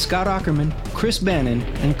produced by Scott Aukerman, Chris Bannon,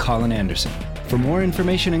 and Colin Anderson. For more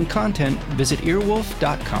information and content, visit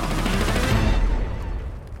earwolf.com.